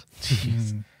lot.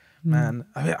 Jeez, man,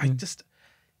 I just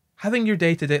having your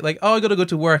day to day, like, oh, I got to go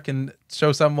to work and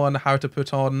show someone how to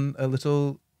put on a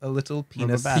little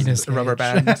penis rubber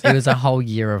band. It was a whole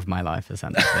year of my life,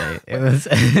 essentially. It was.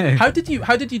 How did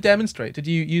you demonstrate? Did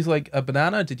you use like a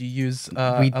banana? Did you use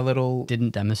a little?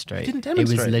 Didn't demonstrate. You didn't It was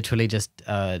demonstrate? literally just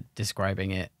describing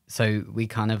it. So we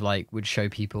kind of like would show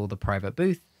people the private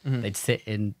booth. They'd sit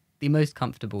in the most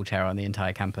comfortable chair on the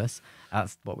entire campus.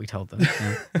 That's what we told them.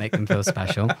 Make them feel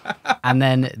special. And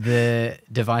then the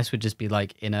device would just be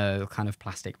like in a kind of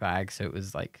plastic bag, so it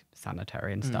was like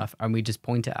sanitary and stuff. And we just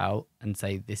point it out and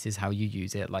say, this is how you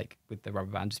use it. Like with the rubber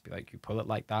band, just be like, you pull it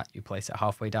like that, you place it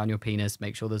halfway down your penis,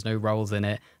 make sure there's no rolls in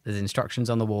it. There's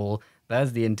instructions on the wall.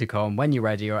 There's the intercom. When you're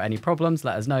ready or any problems,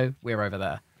 let us know. We're over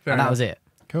there. Fair and enough. that was it.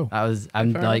 Cool. That was,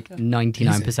 and Fair like enough,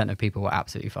 yeah. 99% of people were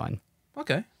absolutely fine.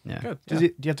 Okay. Yeah. Good. Do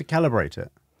you have to calibrate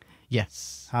it?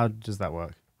 Yes. How does that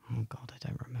work? Oh God, I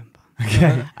don't remember.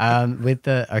 With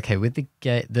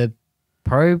the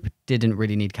probe didn't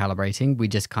really need calibrating. We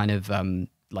just kind of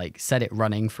like set it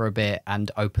running for a bit and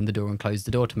opened the door and closed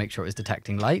the door to make sure it was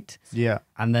detecting light. Yeah.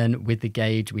 And then with the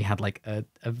gauge, we had like a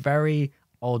very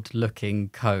odd looking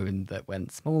cone that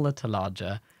went smaller to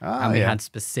larger. And we had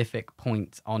specific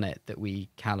points on it that we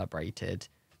calibrated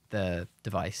the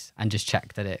device and just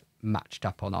checked that it matched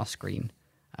up on our screen.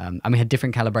 And we had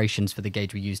different calibrations for the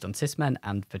gauge we used on cis men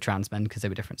and for trans men because they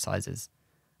were different sizes.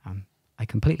 I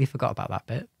completely forgot about that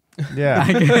bit. Yeah.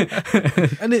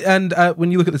 And when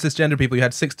you look at the cisgender people, you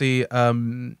had 60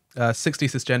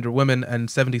 cisgender women and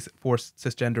 74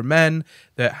 cisgender men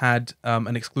that had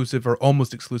an exclusive or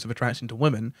almost exclusive attraction to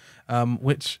women,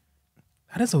 which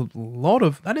that is a lot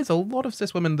of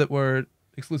cis women that were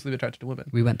exclusively attracted to women.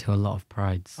 We went to a lot of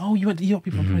prides. Oh, you got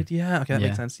people on Pride. Yeah, okay, that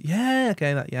makes sense. Yeah,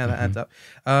 okay, that adds up.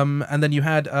 And then you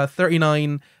had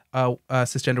 39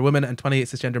 cisgender women and 28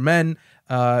 cisgender men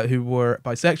who were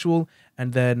bisexual,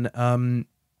 and then 79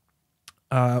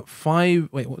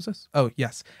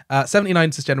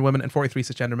 cisgender women and 43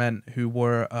 cisgender men who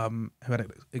were who had an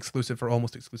exclusive or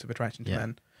almost exclusive attraction to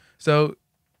men. So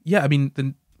yeah, I mean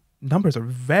the numbers are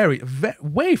very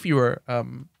way fewer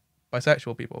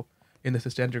bisexual people in the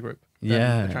cisgender group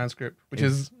than the trans group, which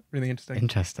is really interesting.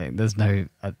 Interesting.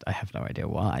 I have no idea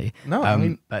why. No, I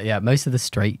mean, but yeah, most of the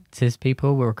straight cis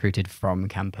people were recruited from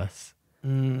campus.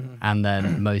 And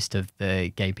then most of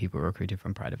the gay people were recruited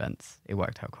from Pride events. It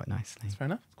worked out quite nicely. That's fair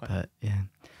enough. But yeah,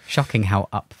 shocking how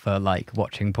up for like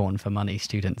watching porn for money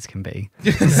students can be.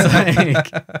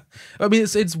 I mean,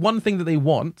 it's one thing that they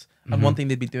want and one thing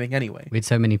they'd be doing anyway. We had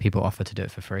so many people offer to do it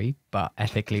for free, but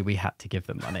ethically we had to give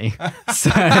them money.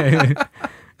 So,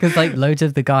 because like loads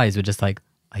of the guys were just like,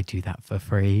 I do that for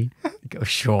free. Go,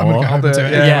 sure. I'll do it.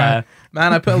 Yeah.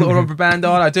 Man, I put a little rubber band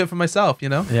on. I do it for myself, you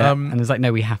know? Yeah. And it's like,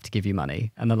 no, we have to give you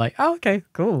money. And they're like, oh, okay,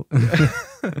 cool.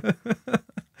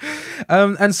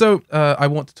 And so I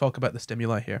want to talk about the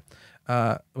stimuli here,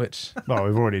 which... Well,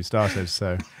 we've already started,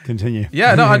 so continue.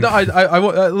 Yeah, no, I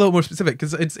want a little more specific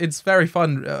because it's very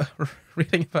fun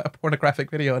reading about a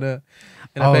pornographic video in a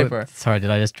paper. Sorry,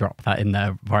 did I just drop that in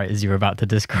there right as you were about to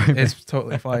describe it? It's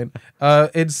totally fine.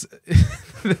 It's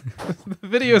the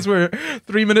videos were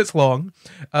 3 minutes long,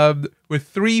 with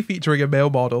 3 featuring a male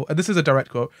model, and this is a direct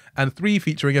quote, and 3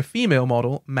 featuring a female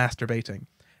model masturbating.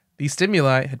 These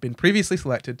stimuli had been previously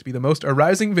selected to be the most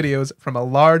arousing videos from a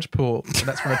large pool. And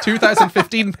that's from a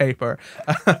 2015 paper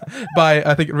by,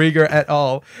 I think, Rieger et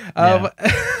al.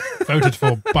 Voted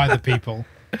for by the people.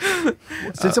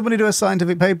 Did somebody do a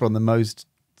scientific paper on the most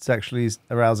sexually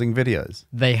arousing videos?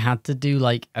 They had to do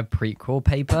like a prequel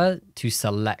paper to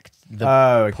select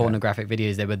the pornographic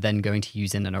videos they were then going to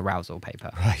use in an arousal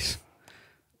paper. Right.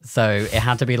 So it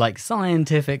had to be like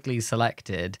scientifically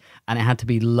selected, and it had to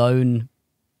be lone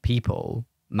people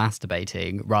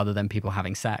masturbating rather than people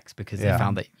having sex, because they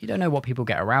found that you don't know what people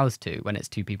get aroused to when it's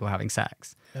 2 people having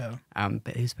sex. Yeah.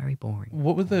 But it was very boring.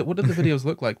 What did the videos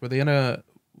look like? Were they in a...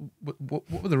 What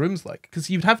were the rooms like? Because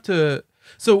you'd have to...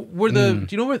 So were do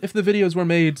you know if the videos were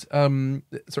made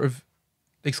sort of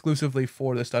exclusively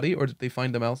for the study, or did they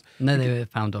find them else? No, they were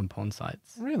found on porn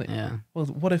sites. Really? Yeah. Well,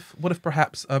 what if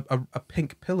perhaps a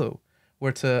pink pillow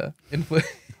were to influence...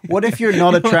 What if you're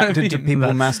not attracted to people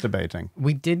masturbating?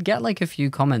 We did get like a few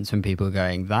comments from people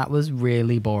going, that was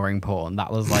really boring porn.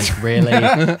 That was like really,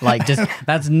 like just,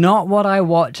 that's not what I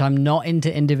watch. I'm not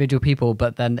into individual people.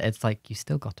 But then it's like, you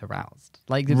still got aroused.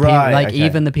 Like,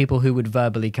 even the people who would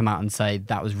verbally come out and say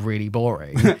that was really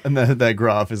boring. And their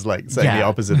graph is like saying the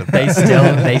opposite of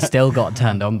that. They still got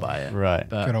turned on by it. Right.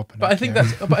 But I think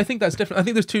that's different. I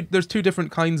think there's two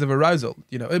different kinds of arousal.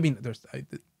 You know, I mean, there's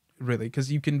really,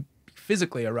 because you can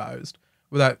physically aroused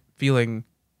without feeling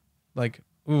like,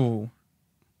 ooh,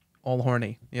 all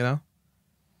horny, you know?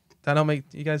 That don't make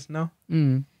you guys know?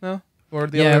 No? Or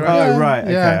the other way around? Oh, right.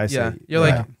 Okay, I see. Yeah.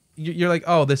 You're like,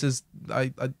 oh, this is,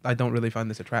 I don't really find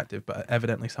this attractive, but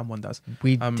evidently someone does.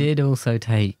 We did also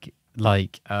take,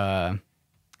 like,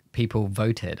 people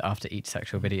voted after each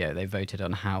sexual video. They voted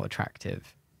on how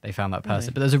attractive they found that person.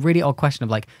 Really? But there's a really odd question of,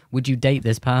 like, would you date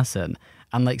this person?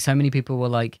 And, like, so many people were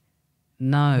like,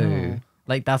 no.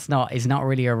 Like, it's not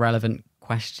really a relevant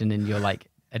question in your, like,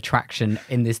 attraction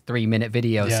in this 3-minute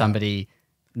video of somebody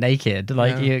naked.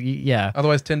 Like,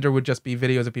 Otherwise, Tinder would just be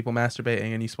videos of people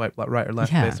masturbating and you swipe right or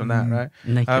left based on that, right?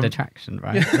 Naked attraction,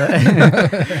 right?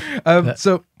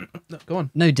 So, no, go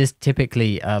on. No, just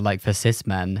typically, like, for cis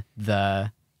men,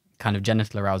 the kind of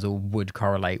genital arousal would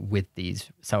correlate with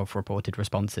these self-reported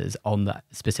responses on the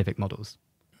specific models.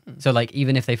 So like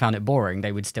even if they found it boring,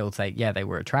 they would still say, yeah, they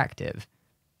were attractive.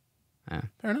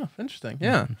 Fair enough. Interesting.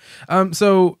 Yeah.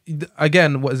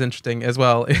 Again, what is interesting as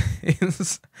well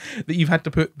is that you've had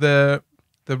to put the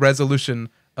resolution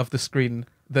of the screen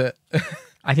that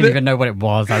I didn't even know what it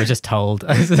was. I was just told.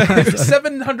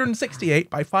 768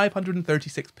 by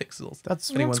 536 pixels.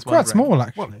 That's quite small,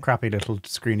 actually. What crappy little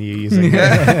screen are you using?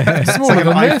 It's smaller It's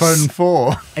like than an this. iPhone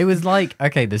 4. It was like,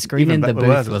 okay, the screen Even in the better booth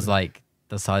words. was like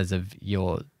the size of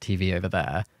your TV over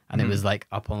there. And it was like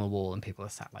up on the wall and people are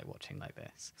sat like watching like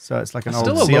this. So it's like an It's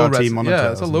old still a CRT monitor. Yeah,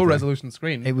 or it's a low something. resolution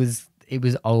screen. It was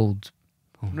old.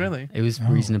 Really? It was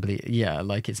reasonably,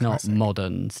 like it's not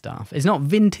modern stuff. It's not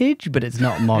vintage, but it's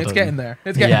not modern. It's getting there.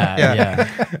 It's getting there.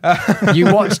 Yeah.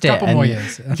 You watched it. Couple and, more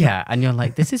years. Yeah, and you're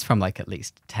like, this is from like at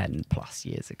least 10 plus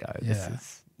years ago. This Yeah.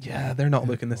 is Yeah, they're not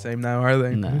looking the same now, are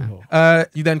they? no.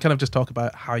 You then kind of just talk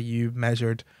about how you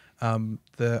measured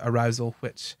the arousal,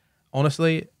 which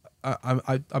honestly, I'm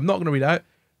not going to read out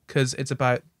because it's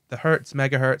about the hertz,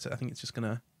 megahertz. I think it's just going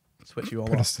to switch you all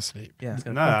Put off. us to sleep. Yeah, it's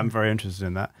No, gonna I'm very interested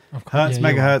in that. Of course. Hertz, Yeah,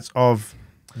 you are. megahertz of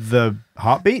the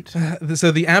heartbeat. So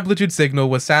the amplitude signal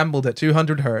was sampled at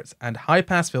 200 hertz and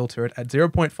high-pass filtered at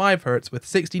 0.5 hertz with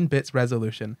 16 bits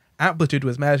resolution. Amplitude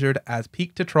was measured as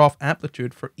peak-to-trough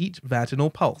amplitude for each vaginal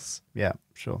pulse. Yeah,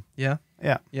 sure. Yeah?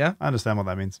 Yeah, Yeah? I understand what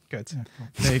that means. Good. Yeah, cool.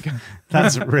 There you go.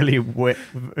 That's really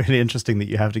really interesting that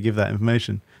you have to give that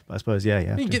information. But I suppose,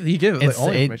 yeah. You give it like, It's all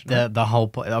the information. right? the whole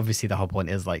point. Obviously, the whole point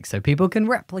is like so people can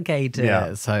replicate it.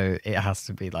 Yeah. So it has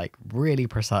to be like really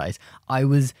precise.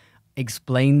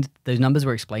 Those numbers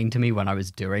were explained to me when I was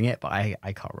doing it, but I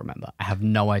can't remember. I have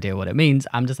no idea what it means.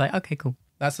 I'm just like, okay, cool.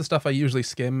 That's the stuff I usually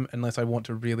skim unless I want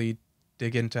to really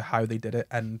dig into how they did it.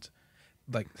 And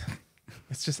like,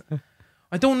 it's just,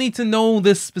 I don't need to know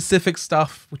this specific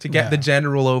stuff to get the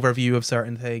general overview of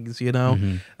certain things, you know?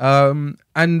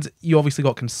 And you obviously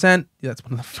got consent. That's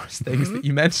one of the first things that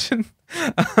you mentioned.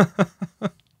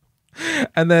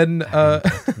 And then,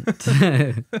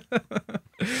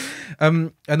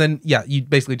 you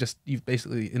basically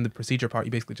in the procedure part,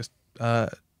 you basically just,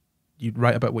 you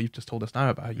write about what you've just told us now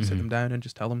about how you sit them down and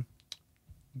just tell them,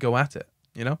 go at it,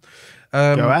 you know?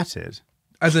 Go at it.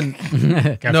 As in, Go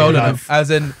no, for no, life.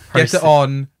 as in, get it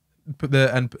on,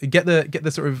 get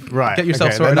the sort of, Right. get yourself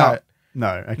okay, sorted they're out. not- No,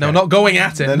 okay. No, not going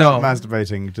at it. They're no. not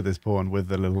masturbating to this porn with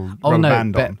the little Oh rubber no,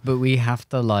 band on. but we have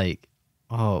to like.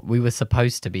 Oh, we were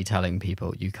supposed to be telling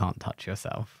people you can't touch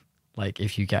yourself. Like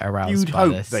if you get aroused You'd by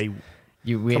hope this, they. come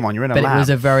Come on, you're in a But lab. it was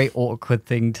a very awkward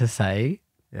thing to say,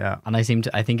 Yeah. and I think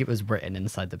it was written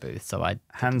inside the booth. So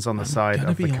Hands on the side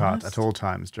gonna of the be cart honest. at all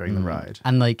times during the ride.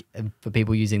 and like for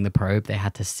people using the probe, they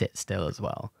had to sit still as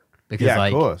well. Because Yeah, of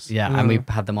like course. and we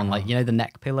had them on like the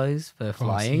neck pillows for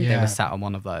flying. They yeah. were sat on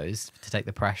one of those to take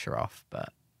the pressure off. But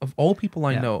Of all people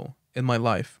I Yeah. know in my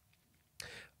life,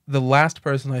 the last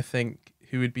person I think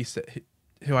who would be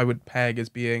who I would peg as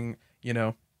being, you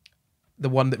know, the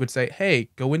one that would say, "Hey,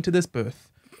 go into this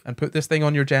booth and put this thing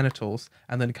on your genitals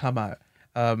and then come out."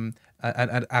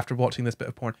 And after watching this bit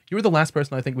of porn, you were the last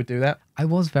person I think would do that. I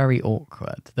was very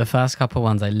awkward. The first couple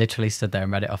ones, I literally stood there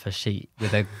and read it off a sheet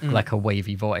with a like a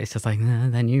wavy voice, just like,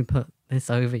 then you put this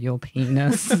over your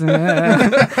penis,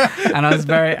 and I was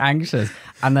very anxious.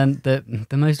 And then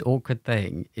the most awkward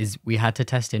thing is we had to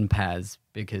test in pairs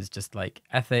because just like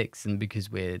ethics and because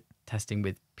we're testing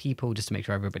with people just to make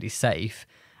sure everybody's safe.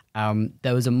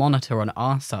 There was a monitor on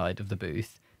our side of the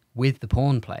booth with the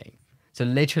porn playing. So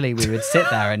literally we would sit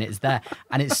there and it's there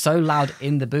and it's so loud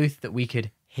in the booth that we could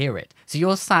hear it. So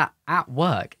you're sat at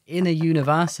work in a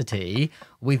university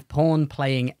with porn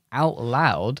playing out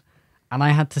loud. And I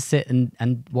had to sit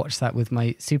and watch that with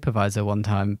my supervisor one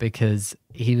time because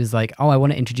he was like, oh, I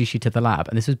want to introduce you to the lab.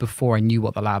 And this was before I knew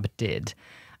what the lab did.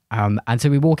 And so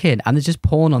we walk in and there's just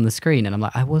porn on the screen. And I'm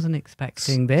like, I wasn't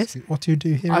expecting this. What do you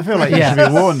do here? I feel like you Yeah. should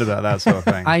be warned about that sort of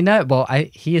thing. I know. Well,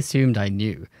 he assumed I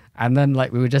knew. And then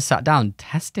like we were just sat down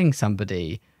testing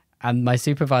somebody and my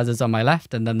supervisor's on my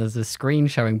left and then there's a screen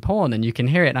showing porn and you can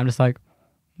hear it. And I'm just like,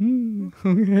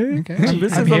 Okay. this I'm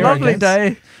is a here, I lovely guess.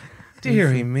 day.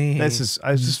 Deary me. It's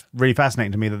just really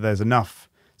fascinating to me that there's enough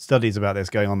studies about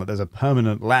this going on that there's a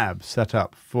permanent lab set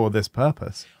up for this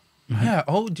purpose. Yeah.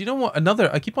 Oh, do you know what?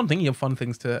 I keep on thinking of fun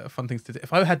things to do.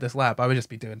 If I had this lab, I would just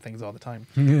be doing things all the time.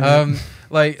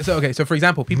 So for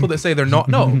example, people that say they're not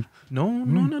no.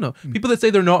 People that say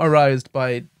they're not aroused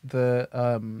by the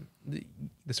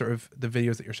sort of the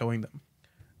videos that you're showing them.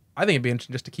 I think it'd be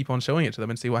interesting just to keep on showing it to them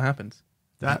and see what happens.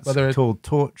 That's Whether called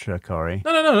torture, Corey.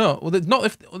 No. Well, it's not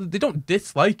if they don't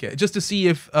dislike it, just to see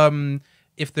if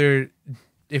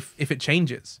it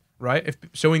changes, right? If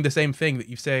showing the same thing that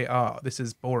you say, this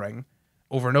is boring,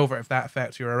 over and over if that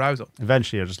affects your arousal.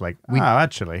 Eventually, you're just like,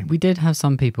 actually. We did have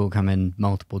some people come in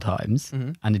multiple times,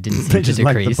 Mm-hmm. and it didn't They seem to just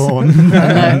like the decrease. porn.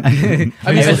 I mean,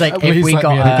 It was like if please we let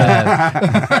me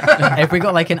got if we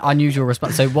got like an unusual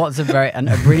response. So what's a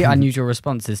really unusual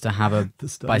response is to have a The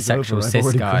study's over, bisexual I've cis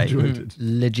already guy graduated.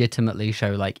 legitimately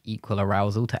show like equal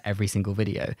arousal to every single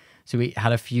video. So we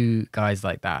had a few guys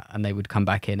like that, and they would come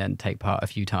back in and take part a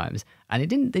few times, and they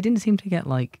didn't seem to get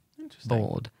like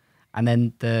bored. And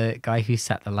then the guy who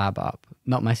set the lab up,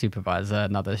 not my supervisor,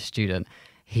 another student,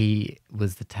 he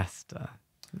was the tester.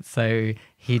 So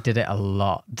he did it a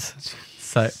lot.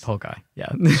 So poor guy. Yeah.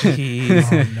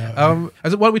 Jeez. Oh,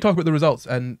 no. Why don't we talk about the results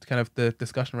and kind of the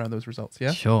discussion around those results?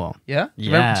 Yeah. Sure. Yeah.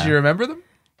 Yeah. Do you remember them?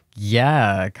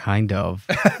 Yeah, kind of.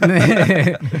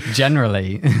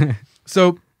 Generally.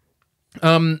 So,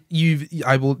 do you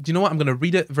know what? I'm going to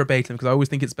read it verbatim because I always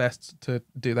think it's best to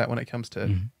do that when it comes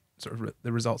to sort of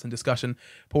the results and discussion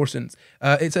portions.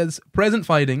 It says, present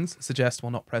findings suggest, well,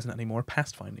 not present anymore,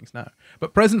 past findings now,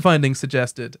 but present findings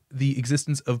suggested the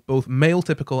existence of both male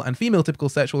typical and female typical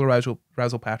sexual arousal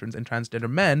patterns in transgender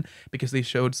men because they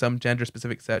showed some gender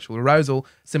specific sexual arousal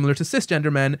similar to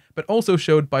cisgender men, but also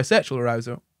showed bisexual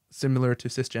arousal similar to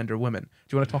cisgender women.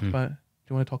 Do you want to talk about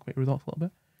your results a little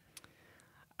bit?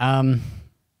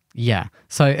 Yeah.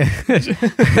 So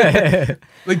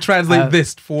Like translate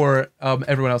this for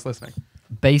everyone else listening.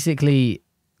 basically,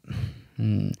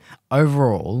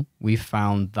 overall, we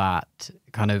found that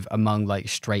kind of among like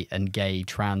straight and gay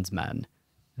trans men,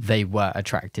 they were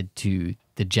attracted to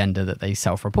the gender that they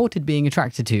self-reported being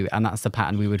attracted to, and that's the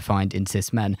pattern we would find in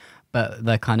cis men. But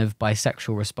the kind of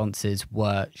bisexual responses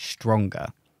were stronger,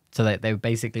 so they were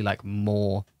basically like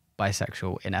more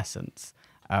bisexual in essence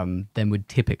than would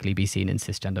typically be seen in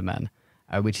cisgender men,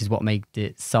 which is what made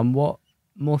it somewhat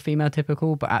more female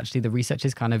typical. But actually, the research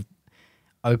is kind of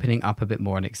opening up a bit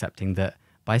more and accepting that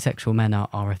bisexual men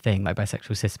are a thing. Like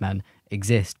bisexual cis men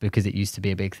exist, because it used to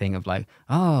be a big thing of like,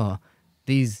 oh,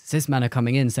 these cis men are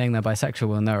coming in saying they're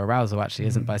bisexual and their arousal actually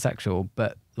isn't bisexual.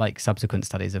 But like subsequent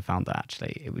studies have found that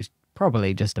actually it was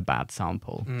probably just a bad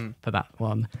sample for that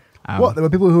one. What? There were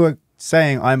people who were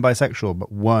saying I'm bisexual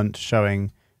but weren't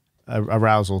showing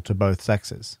arousal to both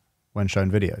sexes when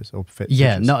shown videos or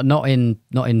Yeah, pictures. not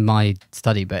in my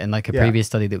study, but in like a previous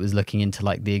study that was looking into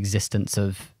like the existence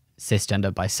of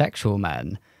cisgender bisexual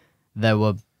men. There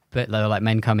were like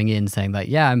men coming in saying like,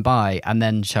 yeah, I'm bi, and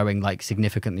then showing like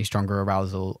significantly stronger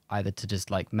arousal either to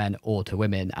just like men or to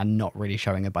women, and not really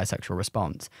showing a bisexual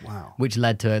response. Wow. Which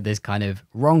led to this kind of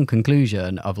wrong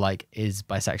conclusion of like, is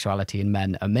bisexuality in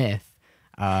men a myth?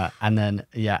 And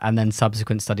then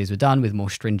subsequent studies were done with more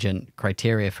stringent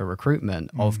criteria for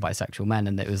recruitment of bisexual men,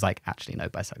 and it was like, actually no,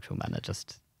 bisexual men are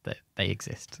just they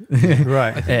exist.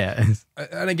 Right. Yeah.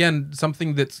 And again,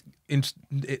 something that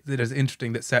is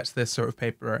interesting that sets this sort of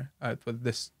paper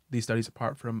these studies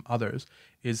apart from others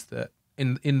is that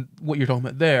in what you're talking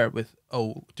about there with,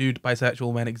 oh, do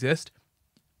bisexual men exist?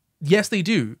 Yes, they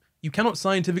do. You cannot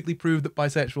scientifically prove that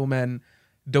bisexual men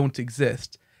don't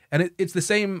exist. And it's the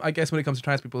same, I guess, when it comes to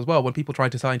trans people as well. When people try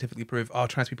to scientifically prove, oh,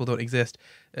 trans people don't exist,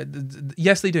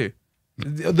 yes, they do.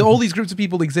 All these groups of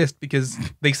people exist because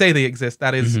they say they exist.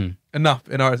 That is enough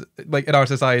in our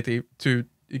society to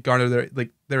garner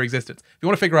their existence. If you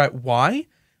want to figure out why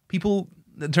people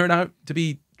turn out to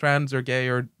be trans or gay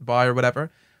or bi or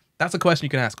whatever, that's a question you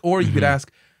can ask. Or you could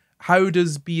ask, how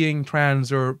does being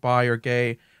trans or bi or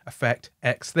gay affect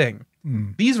X thing?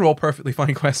 These are all perfectly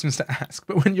fine questions to ask.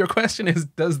 But when your question is,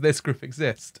 does this group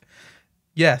exist?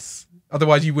 Yes.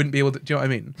 Otherwise, you wouldn't be able to, do you know what I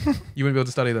mean? You wouldn't be able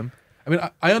to study them. I mean,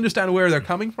 I understand where they're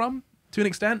coming from to an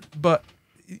extent, but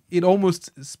it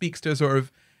almost speaks to a sort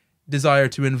of desire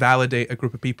to invalidate a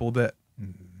group of people that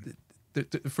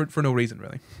for no reason,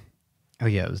 really. Oh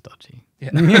yeah, it was dodgy. Yeah.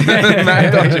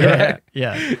 Mad dodgy, right?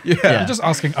 Yeah. I'm just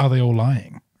asking, are they all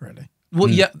lying, really? Well,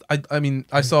 yeah, I mean,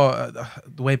 I saw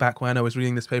way back when I was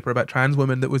reading this paper about trans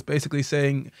women that was basically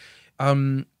saying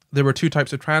there were two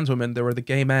types of trans women. There were the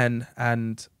gay men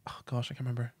and, oh gosh, I can't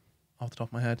remember off the top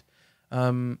of my head.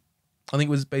 I think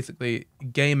it was basically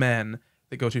gay men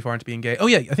that go too far into being gay. Oh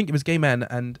yeah, I think it was gay men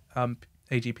and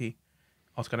AGP.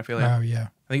 I was kind of feeling. Oh yeah.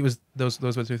 I think it was those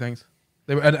were the two things.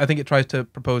 They were. I think it tries to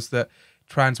propose that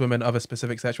trans women of a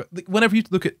specific sexual. Whenever you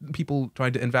look at people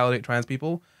trying to invalidate trans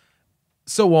people,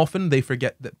 so often they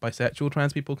forget that bisexual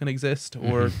trans people can exist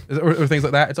or things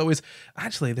like that. It's always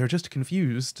actually they're just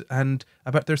confused and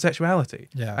about their sexuality.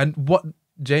 Yeah. And what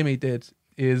Jamie did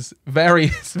is very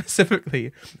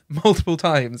specifically multiple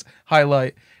times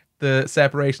highlight the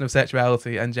separation of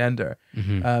sexuality and gender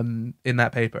in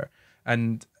that paper.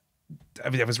 And I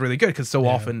mean, it was really good because so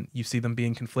often you see them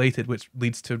being conflated, which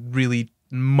leads to really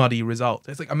muddy result.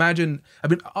 It's like, imagine, I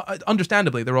mean,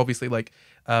 understandably, they're obviously like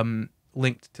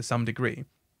linked to some degree,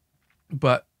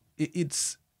 but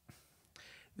it's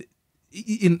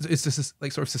just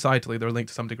like sort of societally they're linked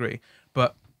to some degree.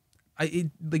 But like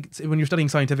when you're studying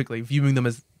scientifically, viewing them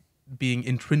as being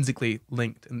intrinsically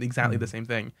linked and exactly the same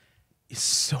thing is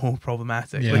so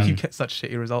problematic. Yeah. Like you get such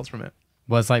shitty results from it.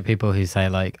 Well, it's like people who say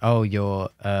like, oh, you're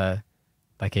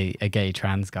like a gay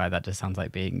trans guy. That just sounds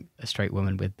like being a straight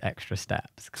woman with extra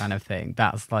steps kind of thing.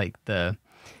 That's like the,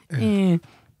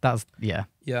 that's, yeah.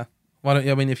 Yeah. Why don't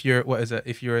you, I mean, if you're, what is it?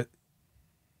 If you're,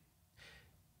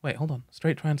 wait, hold on.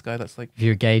 Straight trans guy, that's like, If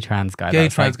you're a gay trans guy, Gay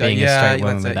that's trans like guy, being yeah, a straight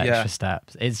woman that's with it, extra yeah.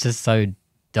 steps. It's just so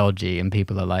dodgy, and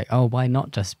people are like, oh, why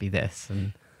not just be this?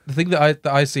 And the thing that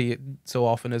I see so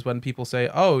often is when people say,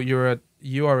 oh, you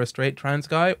are a straight trans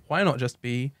guy. Why not just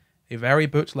be a very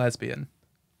butch lesbian?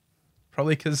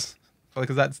 Probably because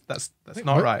that's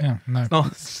not right. Yeah, no.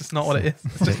 It's just not what it is.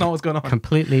 It's just not what's going on.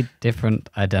 completely different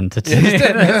identity.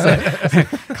 Yeah,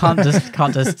 can't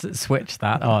just switch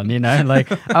that on, you know?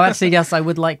 Like, oh, actually, yes, I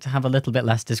would like to have a little bit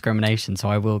less discrimination, so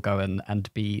I will go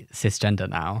and be cisgender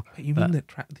now. You mean that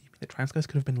trans guys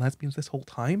could have been lesbians this whole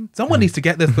time? Someone needs to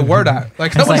get the word out.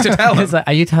 Like, someone needs to tell them. It's like,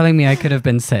 are you telling me I could have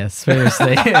been cis?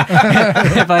 Seriously,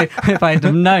 if I'd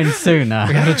have known sooner.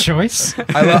 We had a choice.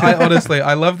 I honestly,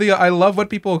 I love when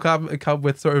people come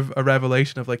with sort of a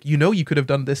revelation of like, you could have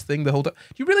done this thing the whole time.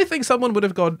 Do you really think someone would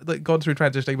have gone through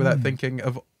transitioning without thinking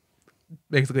of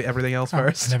basically everything else I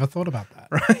first? never thought about that.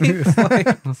 Right? It's like,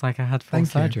 I was like, I had 4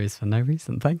 Thank you. surgeries for no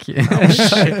reason. Thank you. oh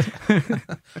shit!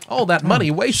 All that money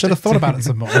wasted. Should have thought about it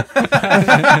some more.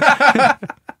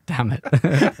 Damn it.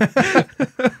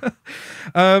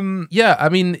 Yeah, I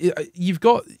mean, you've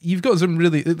got some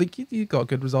really like you got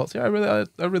good results. Yeah, I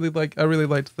really liked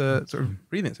the sort of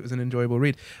reading. So it was an enjoyable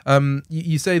read.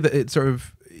 You say that it sort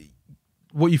of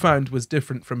what you found was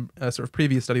different from a sort of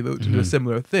previous study that looked into a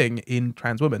similar thing in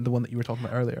trans women, the one that you were talking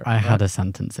about earlier. I had a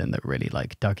sentence in that really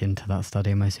like dug into that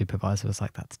study, and my supervisor was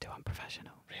like, "That's too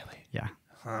unprofessional." Really?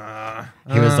 Yeah.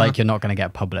 He was like, "You're not going to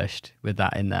get published with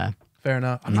that in there." Fair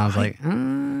enough. And I was like,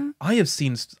 I have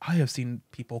seen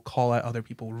people call out other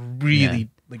people really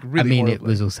really. I mean, it horribly.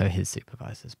 was also his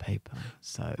supervisor's paper,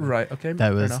 so Right. Okay. there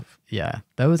fair was enough.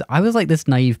 I was like this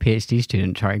naive PhD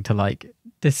student trying to like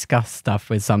discuss stuff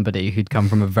with somebody who'd come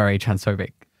from a very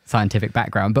transphobic scientific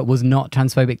background, but was not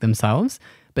transphobic themselves,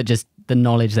 but just the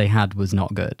knowledge they had was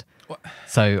not good. What?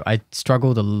 So I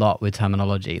struggled a lot with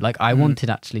terminology. Like I wanted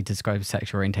actually to describe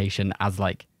sexual orientation as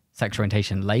like sexual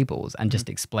orientation labels and just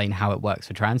explain how it works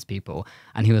for trans people.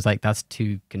 And he was like, that's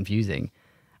too confusing.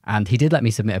 And he did let me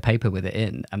submit a paper with it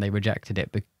in, and they rejected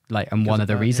it. And one of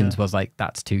the reasons was like,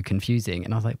 that's too confusing.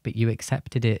 And I was like, but you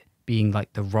accepted it being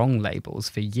like the wrong labels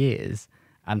for years.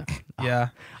 And Yeah.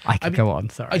 I could go on.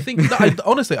 Sorry. I think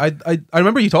honestly, I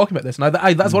remember you talking about this, and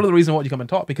that's one of the reasons I wanted you to come and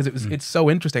talk, because it's so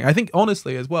interesting. I think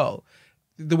honestly as well,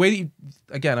 the way that you,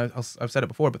 again, I've said it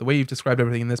before, but the way you've described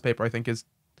everything in this paper, I think is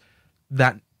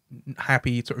that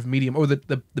happy sort of medium, or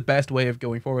the best way of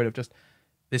going forward of just,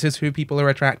 this is who people are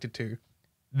attracted to,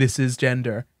 this is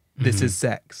gender, this is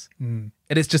sex, and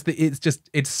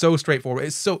it's so straightforward.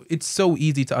 It's so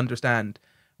easy to understand,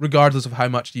 regardless of how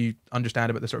much you understand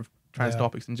about the sort of trans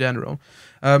topics in general.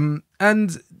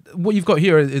 And what you've got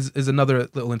here is another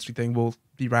little interesting thing. We'll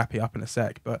be wrapping up in a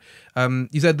sec, but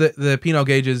you said that the penile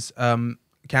gauges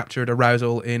captured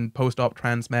arousal in post-op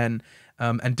trans men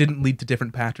and didn't lead to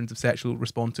different patterns of sexual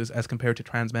responses as compared to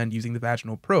trans men using the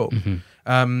vaginal probe.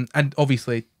 And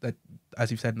obviously, that, as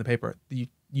you've said in the paper, you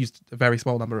used a very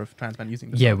small number of trans men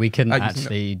using this. Yeah, we couldn't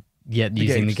actually...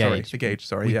 using the gauge. The gauge,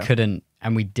 sorry. We couldn't,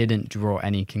 and we didn't draw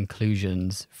any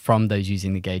conclusions from those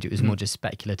using the gauge. It was more just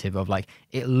speculative of like,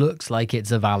 it looks like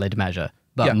it's a valid measure,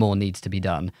 but more needs to be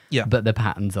done. Yeah. But the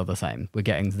patterns are the same. We're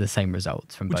getting the same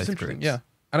results from both groups. Yeah.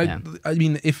 And I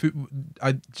mean,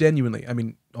 I genuinely, I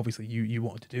mean, obviously you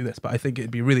wanted to do this, but I think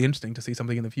it'd be really interesting to see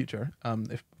something in the future,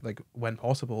 if like when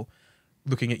possible,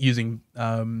 looking at using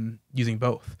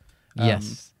both.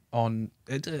 Yes.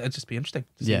 It'd just be interesting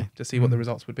to see Mm-hmm. what the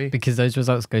results would be. Because those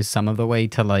results go some of the way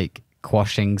to like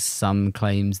quashing some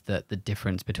claims that the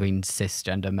difference between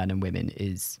cisgender men and women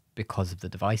is because of the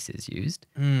devices used.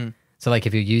 So like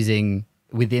if you're using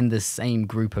within the same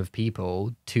group of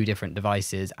people 2 different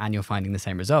devices and you're finding the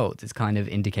same results, it's kind of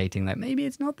indicating that maybe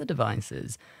it's not the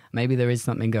devices, maybe there is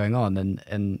something going on.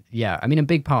 And yeah, I mean, a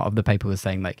big part of the paper was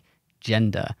saying like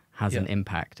gender has an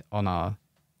impact on our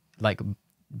like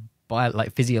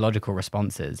physiological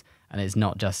responses, and it's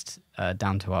not just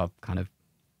down to our kind of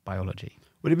biology.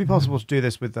 Would it be possible to do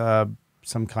this with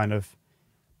some kind of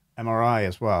MRI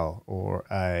as well, or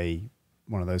a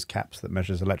one of those caps that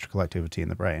measures electrical activity in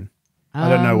the brain. I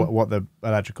don't know what the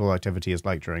electrical activity is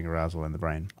like during arousal in the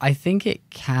brain. I think it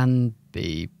can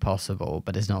be possible,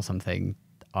 but it's not something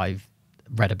I've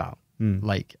read about.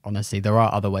 Like, honestly, there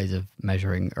are other ways of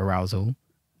measuring arousal.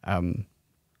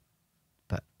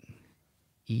 But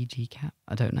EEG cap,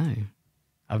 I don't know.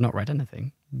 I've not read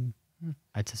anything.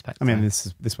 I'd suspect. I mean,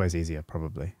 this way's easier,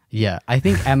 probably. Yeah, I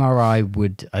think MRI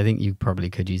would. I think you probably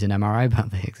could use an MRI,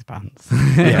 but they expands.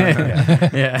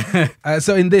 Yeah.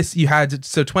 So in this, you had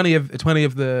 20 of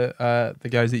the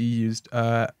guys that you used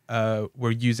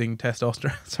were using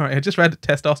testosterone. Sorry, I just read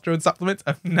testosterone supplements.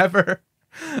 I've never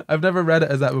read it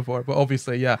as that before, but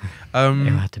obviously, yeah. It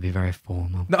had to be very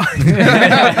formal. No,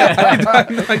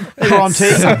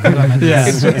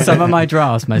 Some of my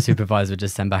drafts, my supervisor would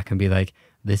just send back and be like,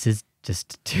 "This is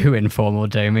just too informal,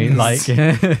 Jamie." Like,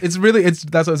 that's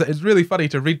what I said. It's really funny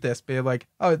to read this, be like,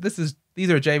 "Oh, these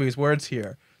are Jamie's words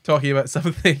here." Talking about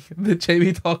something that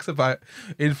Jamie talks about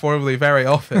informally very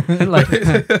often, like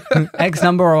X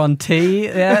number on T,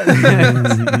 yeah.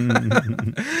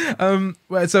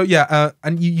 So yeah,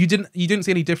 and you didn't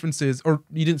see any differences, or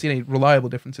you didn't see any reliable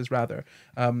differences, rather,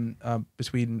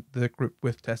 between the group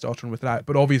with testosterone and without.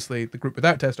 But obviously, the group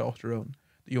without testosterone,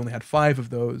 you only had 5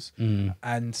 of those,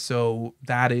 and so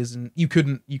that isn't. You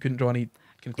couldn't draw any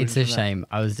conclusions. It's a shame.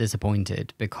 I was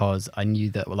disappointed because I knew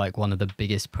that like one of the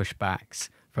biggest pushbacks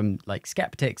from like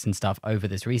skeptics and stuff over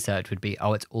this research would be,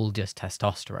 oh, it's all just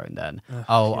testosterone then.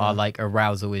 Our like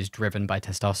arousal is driven by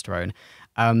testosterone,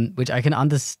 which I can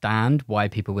understand why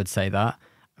people would say that,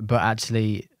 but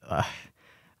actually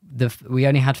we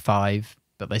only had 5,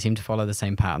 but they seem to follow the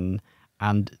same pattern.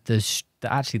 And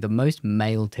actually the most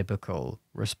male typical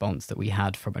response that we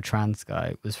had from a trans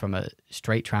guy was from a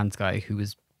straight trans guy who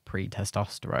was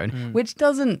pre-testosterone, which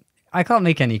I can't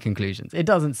make any conclusions. It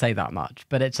doesn't say that much,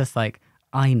 but it's just like,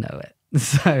 I know it.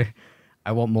 So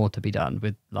I want more to be done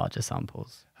with larger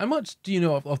samples. How much do you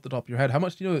know off the top of your head? How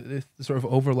much do you know the sort of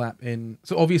overlap in?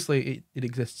 So obviously it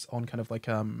exists on kind of like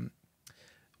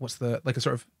what's the like a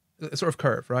sort of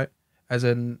curve, right? As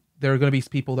in there are going to be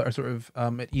people that are sort of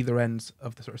at either ends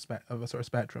of the sort of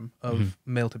spectrum of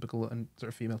male typical and sort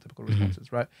of female typical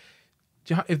responses, right?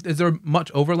 Is there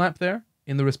much overlap there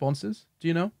in the responses? Do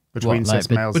you know? Between cis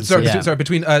males and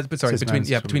between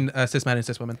cis men and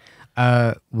cis women.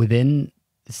 Within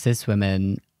cis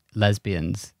women,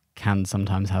 lesbians can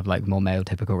sometimes have like more male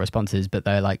typical responses, but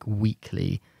they're like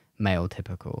weakly male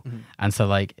typical. And so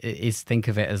like think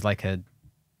of it as like a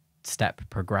step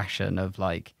progression of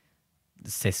like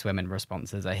cis women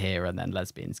responses are here, and then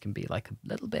lesbians can be like a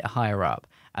little bit higher up,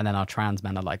 and then our trans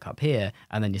men are like up here,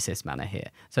 and then your cis men are here.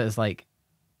 So it's like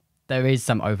there is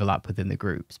some overlap within the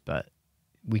groups, but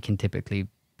we can typically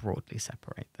broadly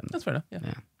separate them. That's fair enough. Yeah.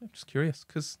 I'm just curious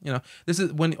because this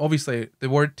is when obviously the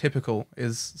word "typical"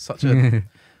 is such a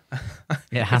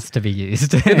it has to be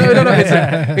used. No.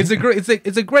 It's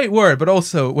a great word, but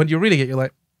also when you're reading it, you're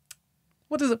like,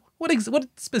 what is it? What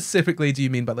specifically do you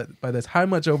mean by this? How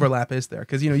much overlap is there?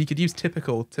 Because you could use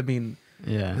 "typical" to mean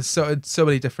so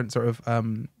many different sort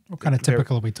of. What kind of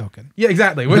typical are we talking? Yeah,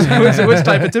 exactly. Which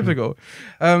type of typical?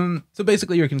 So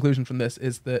basically, your conclusion from this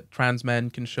is that trans men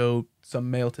can show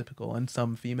some male typical and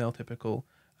some female typical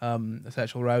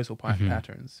sexual arousal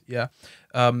patterns. Yeah,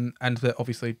 and that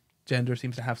obviously gender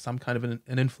seems to have some kind of an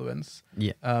influence.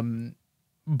 Yeah.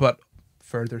 But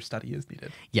further study is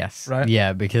needed. Yes. Right.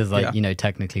 Yeah, because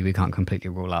technically we can't completely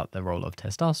rule out the role of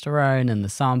testosterone, and the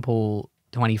sample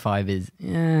 25 is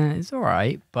it's all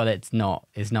right, but it's not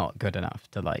good enough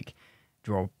to like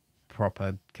draw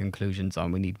proper conclusions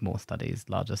on. We need more studies,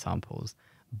 larger samples,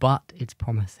 but it's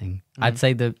promising. I'd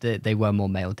say that they were more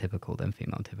male typical than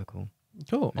female typical.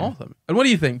 Cool. Yeah. Awesome. And what do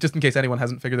you think, just in case anyone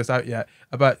hasn't figured this out yet,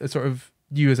 about sort of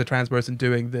you as a trans person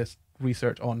doing this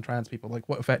research on trans people? Like,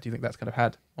 what effect do you think that's kind of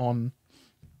had on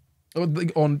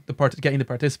getting the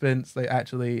participants? Like,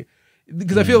 actually,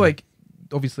 because I feel like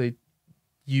obviously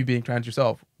you being trans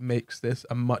yourself makes this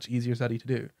a much easier study to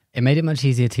do. It made it much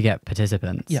easier to get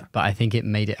participants, but I think it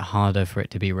made it harder for it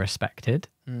to be respected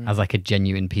as like a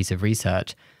genuine piece of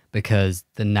research, because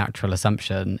the natural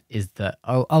assumption is that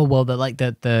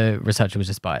the researcher was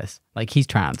just biased. Like, he's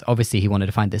trans, obviously he wanted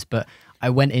to find this, but I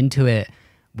went into it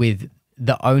with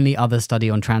the only other study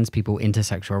on trans people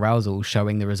intersexual arousal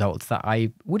showing the results that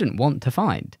I wouldn't want to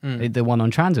find, the one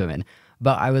on trans women.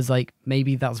 But I was like,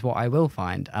 maybe that's what I will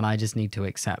find, and I just need to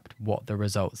accept what the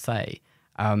results say.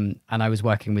 And I was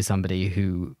working with somebody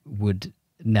who would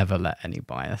never let any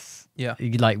bias,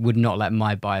 would not let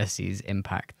my biases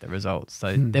impact the results.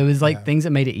 So there was like things that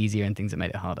made it easier and things that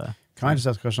made it harder. Can I just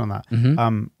ask a question on that?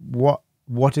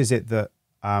 What is it that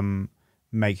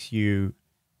makes you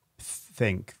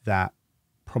think that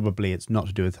probably it's not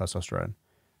to do with testosterone.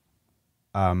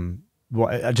 I'm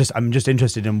just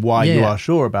interested in why you are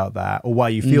sure about that, or why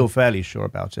you feel fairly sure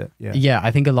about it. Yeah,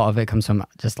 I think a lot of it comes from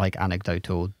just like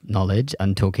anecdotal knowledge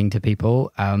and talking to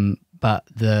people. But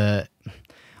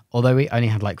although we only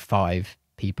had like 5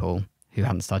 people who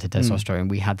hadn't started testosterone,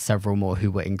 we had several more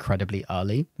who were incredibly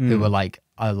early, who were like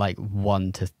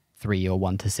 1 to 3 or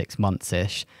 1 to 6 months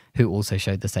ish, who also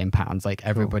showed the same patterns. Like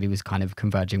everybody was kind of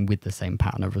converging with the same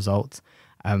pattern of results,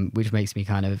 which makes me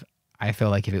I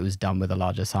feel like if it was done with a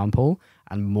larger sample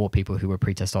and more people who were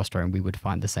pre-testosterone, we would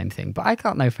find the same thing. But I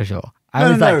can't know for sure.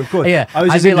 No, of course. Yeah, I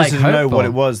was just interested to know what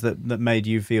it was that made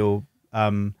you feel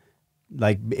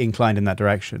like inclined in that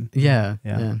direction. Yeah.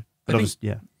 But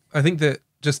I think that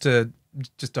just to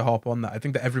hop on that, I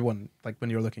think that everyone, like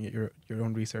when you're looking at your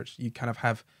own research, you kind of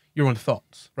have your own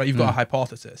thoughts, right? You've got a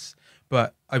hypothesis,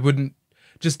 but I wouldn't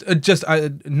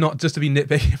not just to be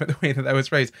nitpicky about the way that was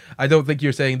phrased. I don't think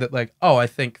you're saying that like, oh, I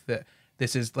think that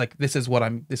this is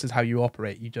how you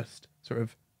operate. You just sort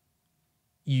of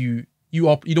you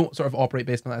don't sort of operate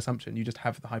based on that assumption. You just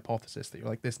have the hypothesis that you're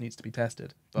like, this needs to be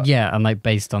tested. But, yeah, and like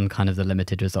based on kind of the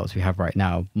limited results we have right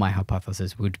now, my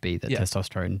hypothesis would be that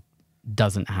testosterone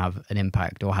doesn't have an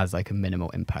impact or has like a minimal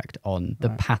impact on the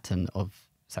pattern of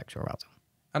sexual arousal.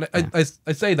 And I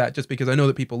say that just because I know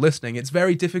that people listening, it's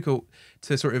very difficult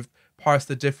to sort of parse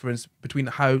the difference between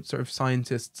how sort of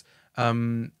scientists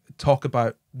talk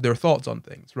about their thoughts on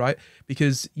things, right?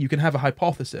 Because you can have a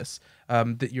hypothesis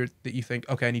that you think,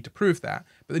 okay, I need to prove that,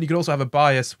 but then you can also have a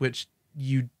bias which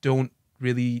you don't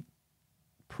really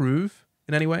prove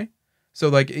in any way. So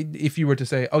like if you were to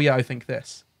say, oh yeah, I think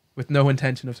this, with no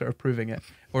intention of sort of proving it,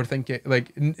 or thinking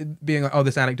like being like, oh,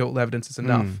 this anecdotal evidence is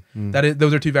enough.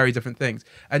 Those are two very different things.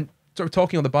 And sort of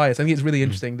talking on the bias, I think it's really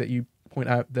interesting that you point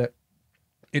out that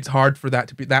it's hard for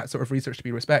that sort of research to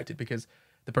be respected because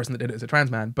the person that did it is a trans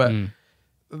man. But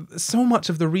so much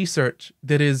of the research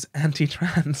that is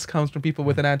anti-trans comes from people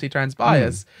with an anti-trans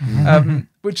bias, and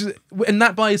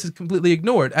that bias is completely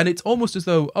ignored. And it's almost as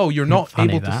though, oh, you're not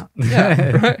able to,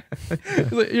 right?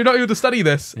 You're not able to study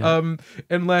this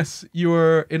unless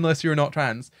you're not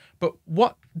trans. But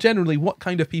what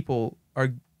kind of people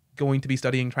are going to be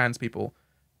studying trans people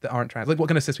that aren't trans? Like, what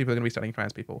kind of cis people are going to be studying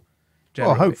trans people?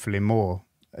 Generally? Well, hopefully more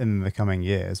in the coming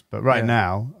years. But right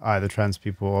now, either trans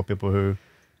people or people who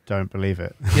don't believe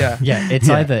it. It's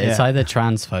either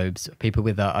transphobes, people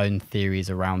with their own theories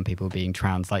around people being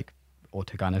trans, like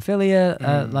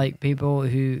autogynephilia, like people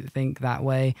who think that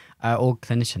way, or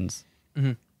clinicians.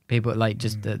 People like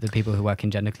just the people who work in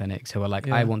gender clinics who are like,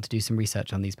 I want to do some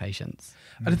research on these patients.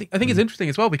 And I think it's interesting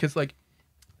as well because, like,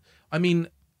 I mean,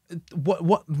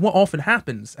 what often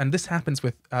happens, and this happens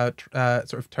with sort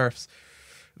of TERFs,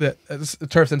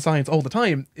 TERFs in science all the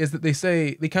time, is that they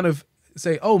kind of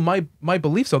say, oh, my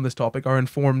beliefs on this topic are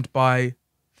informed by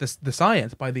the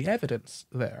science, by the evidence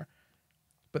there.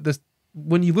 But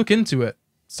when you look into it,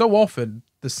 so often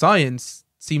the science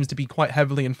seems to be quite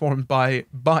heavily informed by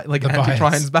like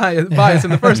anti-trans bias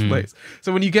in the first place.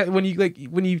 So when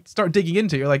you start digging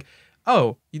into it, you're like,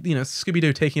 oh, you know,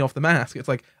 Scooby-Doo taking off the mask. It's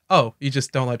like, oh, you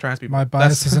just don't like trans people. My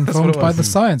bias is informed by the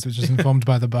science, which is informed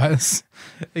by the bias.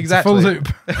 Exactly. It's a full loop.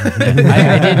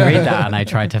 I did read that, and I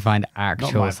tried to find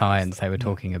actual science they were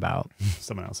talking about.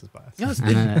 Someone else's bias.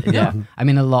 Yeah. I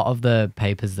mean, a lot of the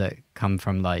papers that come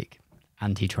from like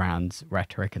anti-trans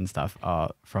rhetoric and stuff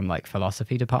are from like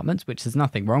philosophy departments, which there's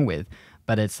nothing wrong with,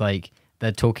 but it's like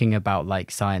they're talking about like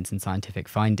science and scientific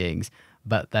findings,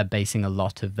 but they're basing a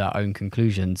lot of their own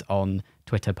conclusions on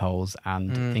Twitter polls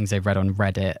and things they've read on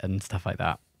Reddit and stuff like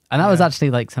that. And that was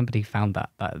actually like somebody found that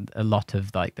a lot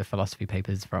of like the philosophy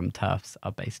papers from TERFs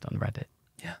are based on Reddit.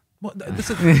 Yeah. What bothers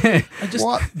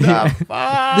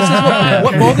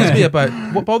me about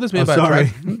what bothers me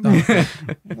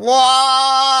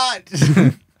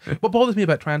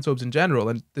about transphobes in general,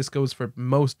 and this goes for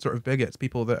most sort of bigots,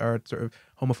 people that are sort of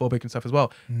homophobic and stuff as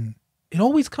well. It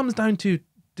always comes down to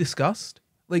disgust.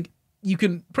 Like, you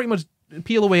can pretty much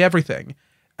peel away everything,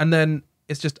 and then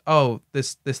it's just, oh,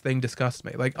 this thing disgusts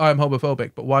me. Like, oh, I'm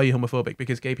homophobic, but why are you homophobic?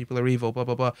 Because gay people are evil, blah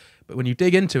blah blah. But when you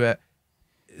dig into it,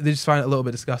 they just find it a little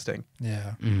bit disgusting.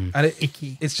 Yeah. And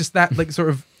icky. It's just that like sort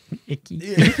of Icky.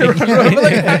 like,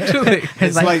 actually,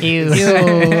 It's like ew.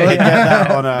 They get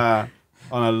that on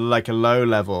a like a low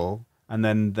level, and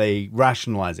then they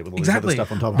rationalize it with all this other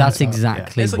stuff on top of it. That's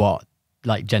exactly It's like, what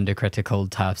like gender critical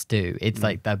TERFs do. It's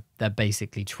like they're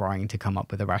basically trying to come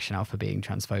up with a rationale for being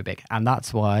transphobic, and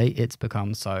that's why it's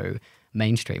become so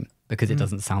mainstream, because it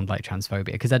doesn't sound like transphobia,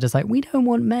 because they're just like, we don't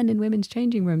want men in women's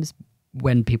changing rooms,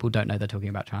 when people don't know they're talking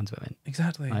about trans women.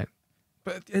 exactly. Like,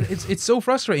 But it's so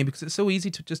frustrating because it's so easy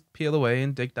to just peel away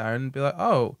and dig down and be like,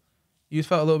 oh, you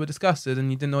felt a little bit disgusted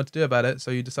and you didn't know what to do about it,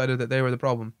 so you decided that they were the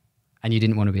problem. And you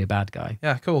didn't want to be a bad guy.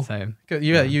 Yeah, cool. So Good.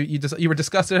 Yeah, you were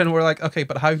disgusted and we're like, okay,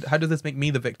 but how does this make me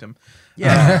the victim?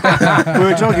 Yeah. We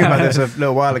were talking about this a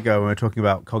little while ago when we were talking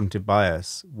about cognitive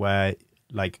bias, where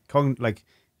like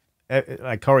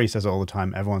Corey says it all the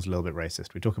time, everyone's a little bit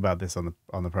racist. We talk about this on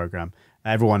the program.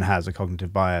 Everyone has a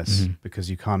cognitive bias because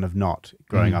you kind of not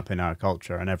growing up in our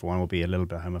culture, and everyone will be a little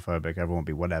bit homophobic, everyone will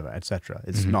be whatever, etc.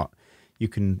 It's not. You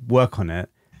can work on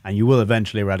it and you will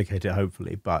eventually eradicate it,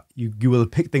 hopefully, but you will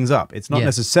pick things up. It's not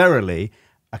necessarily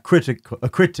a critique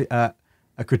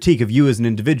of you as an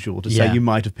individual to say you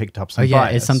might have picked up some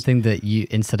bias. It's something that you,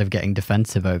 instead of getting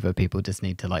defensive over, people just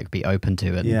need to like be open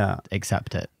to and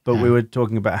accept it. But we were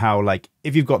talking about how, like,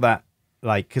 if you've got that,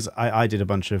 like, because I did a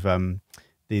bunch of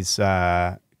these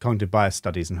cognitive bias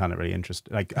studies and found it really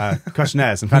interesting, like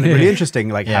questionnaires, and found it really interesting,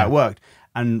 like how it worked.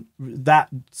 And that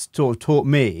sort of taught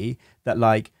me that,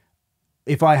 like,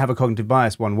 if I have a cognitive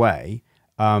bias one way,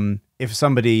 if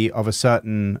somebody of a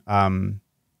certain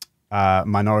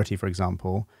minority, for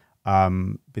example,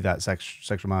 be that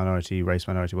sexual minority, race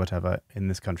minority, whatever, in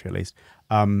this country at least,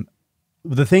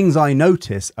 the things I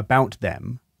notice about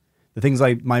them, the things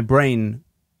my brain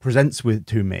presents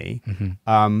to me,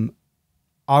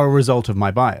 are a result of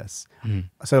my bias.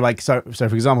 So, like, so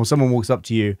for example, someone walks up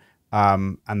to you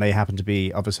and they happen to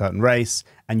be of a certain race,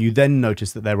 and you then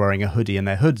notice that they're wearing a hoodie and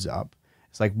their hood's up.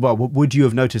 It's like, well, would you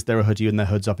have noticed their hoodie and their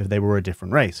hood's up if they were a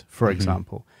different race, for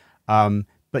example?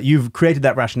 But you've created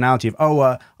that rationality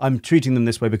of, I'm treating them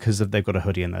this way because they've got a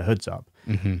hoodie and their hood's up,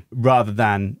 rather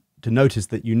than to notice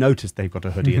that you notice they've got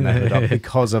a hoodie and their hood up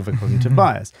because of a cognitive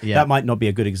bias. That might not be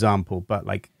a good example, but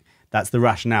like that's the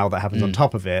rationale that happens on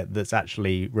top of it that's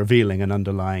actually revealing an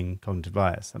underlying cognitive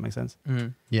bias. That makes sense?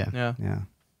 Yeah.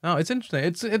 No, it's interesting.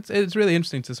 It's really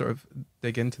interesting to sort of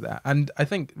dig into that. And I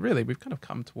think really we've kind of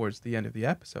come towards the end of the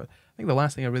episode. I think the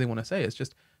last thing I really want to say is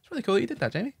just, it's really cool that you did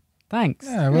that, Jamie. Thanks.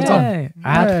 Yeah, well done.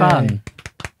 I had fun.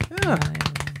 Yeah.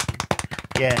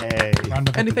 Yay.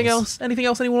 Anything else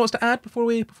anyone wants to add before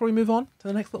we move on to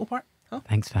the next little part? Huh?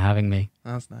 Thanks for having me.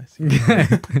 That's nice.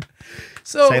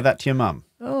 So say that to your mum.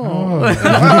 Why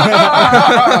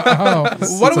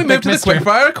don't we move to the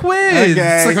quickfire quiz?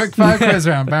 It's a quickfire quiz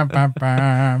round. Bam, bam,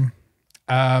 bam.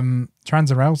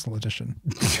 Trans arousal edition.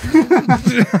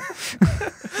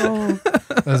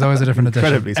 There's always a different edition.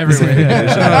 Incredibly Everywhere.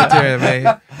 Oh, dear me.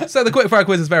 So the quickfire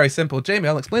quiz is very simple. Jamie,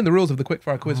 I'll explain the rules of the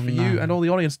quickfire quiz for you and all the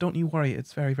audience. Don't you worry.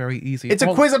 It's very, very easy. It's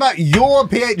a quiz about your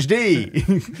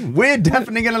PhD. We're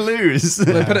definitely going to lose.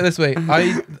 Let me put it this way.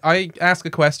 I ask a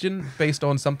question based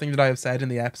on something that I have said in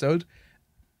the episode.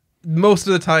 Most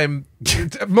of the time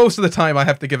I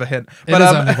have to give a hint. But it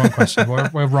is only one question.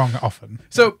 We're wrong often.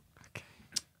 So,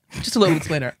 just a little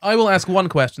explainer. I will ask one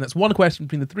question. That's one question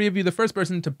between the three of you. The first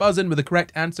person to buzz in with the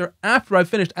correct answer after I've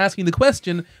finished asking the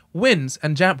question wins.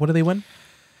 And Jamp, what do they win?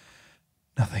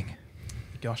 Nothing.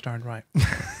 Gosh darn right.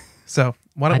 So,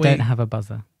 why don't I don't have a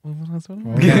buzzer.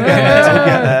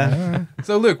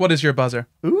 So, Luke, what is your buzzer?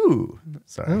 Ooh.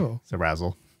 Sorry. Ooh. It's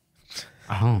arousal.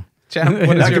 Oh. Jamp,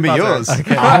 what is That your could be buzzer?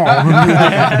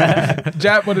 yours.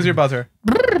 Jamp, what is your buzzer?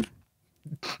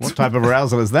 What type of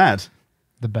arousal is that?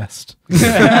 The best.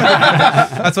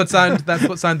 That's what sound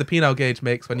the penile gauge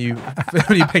makes when you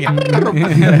ping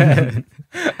it.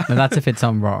 No, that's if it's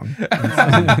on wrong.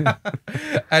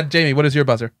 And Jamie, what is your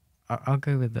buzzer? I'll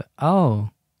go with it. Oh.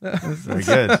 Very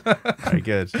good. Very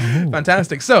good.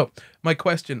 Fantastic. So, my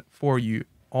question for you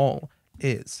all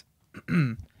is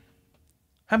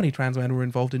how many trans men were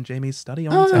involved in Jamie's study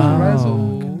on sexual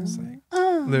arousal?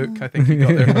 Luke, I think you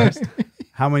got there first.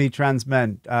 How many trans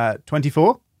men?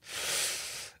 24?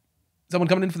 Someone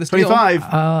coming in for the steal? 25.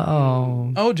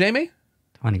 Oh, Jamie?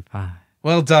 25.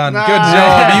 Well done. No. Good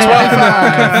job. You won.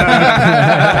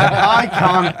 I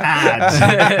can't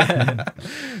add.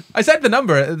 I said the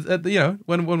number at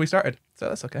when we started, so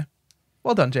that's okay.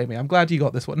 Well done, Jamie. I'm glad you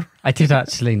got this one. I did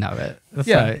actually know it.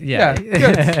 Yeah, So, yeah.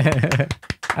 good.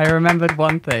 I remembered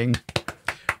one thing.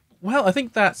 Well, I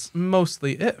think that's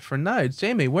mostly it for now.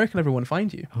 Jamie, where can everyone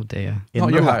find you? Oh dear.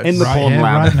 Not your house. In the Right porn here,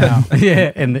 lab. right now.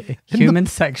 Yeah, in the human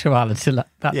sexuality lab.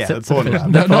 That's Yeah, the it. porn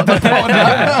lab. No, not the porn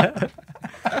lab.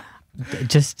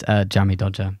 Just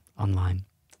JammiDodger online.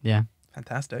 Yeah.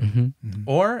 Fantastic. Mm-hmm.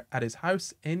 Or at his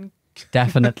house in...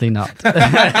 Definitely not.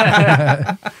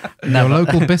 Your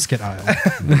local biscuit aisle.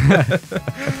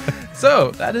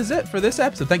 So that is it for this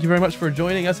episode. Thank you very much for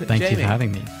joining us, Thank Jamie. you for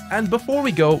having me. And before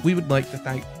we go, we would like to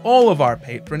thank all of our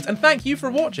patrons and thank you for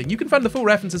watching. You can find the full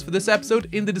references for this episode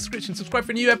in the description. Subscribe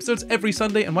for new episodes every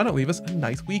Sunday, and why not leave us a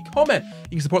nice wee comment?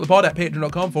 You can support the pod at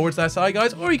patreon.com/SCI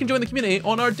Guys, or you can join the community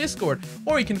on our Discord,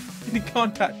 or you can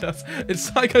contact us at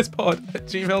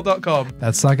sciguyspod@gmail.com.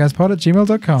 That's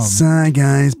sciguyspod@gmail.com.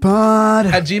 SciGuysPod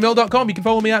At gmail.com, you can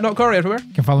follow me at NotCorey everywhere.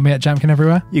 You can follow me at Jamkin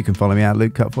everywhere. You can follow me at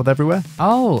Luke Cutforth everywhere.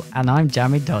 Oh, and I'm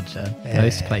JammiDodger.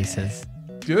 Most places.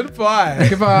 Goodbye.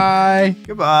 Goodbye.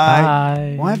 Goodbye.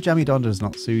 Bye. Why have JammiDodgers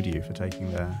not sued you for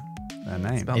taking their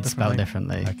name? Spelled It's spelled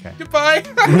differently. Okay. Goodbye.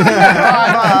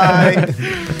 Bye.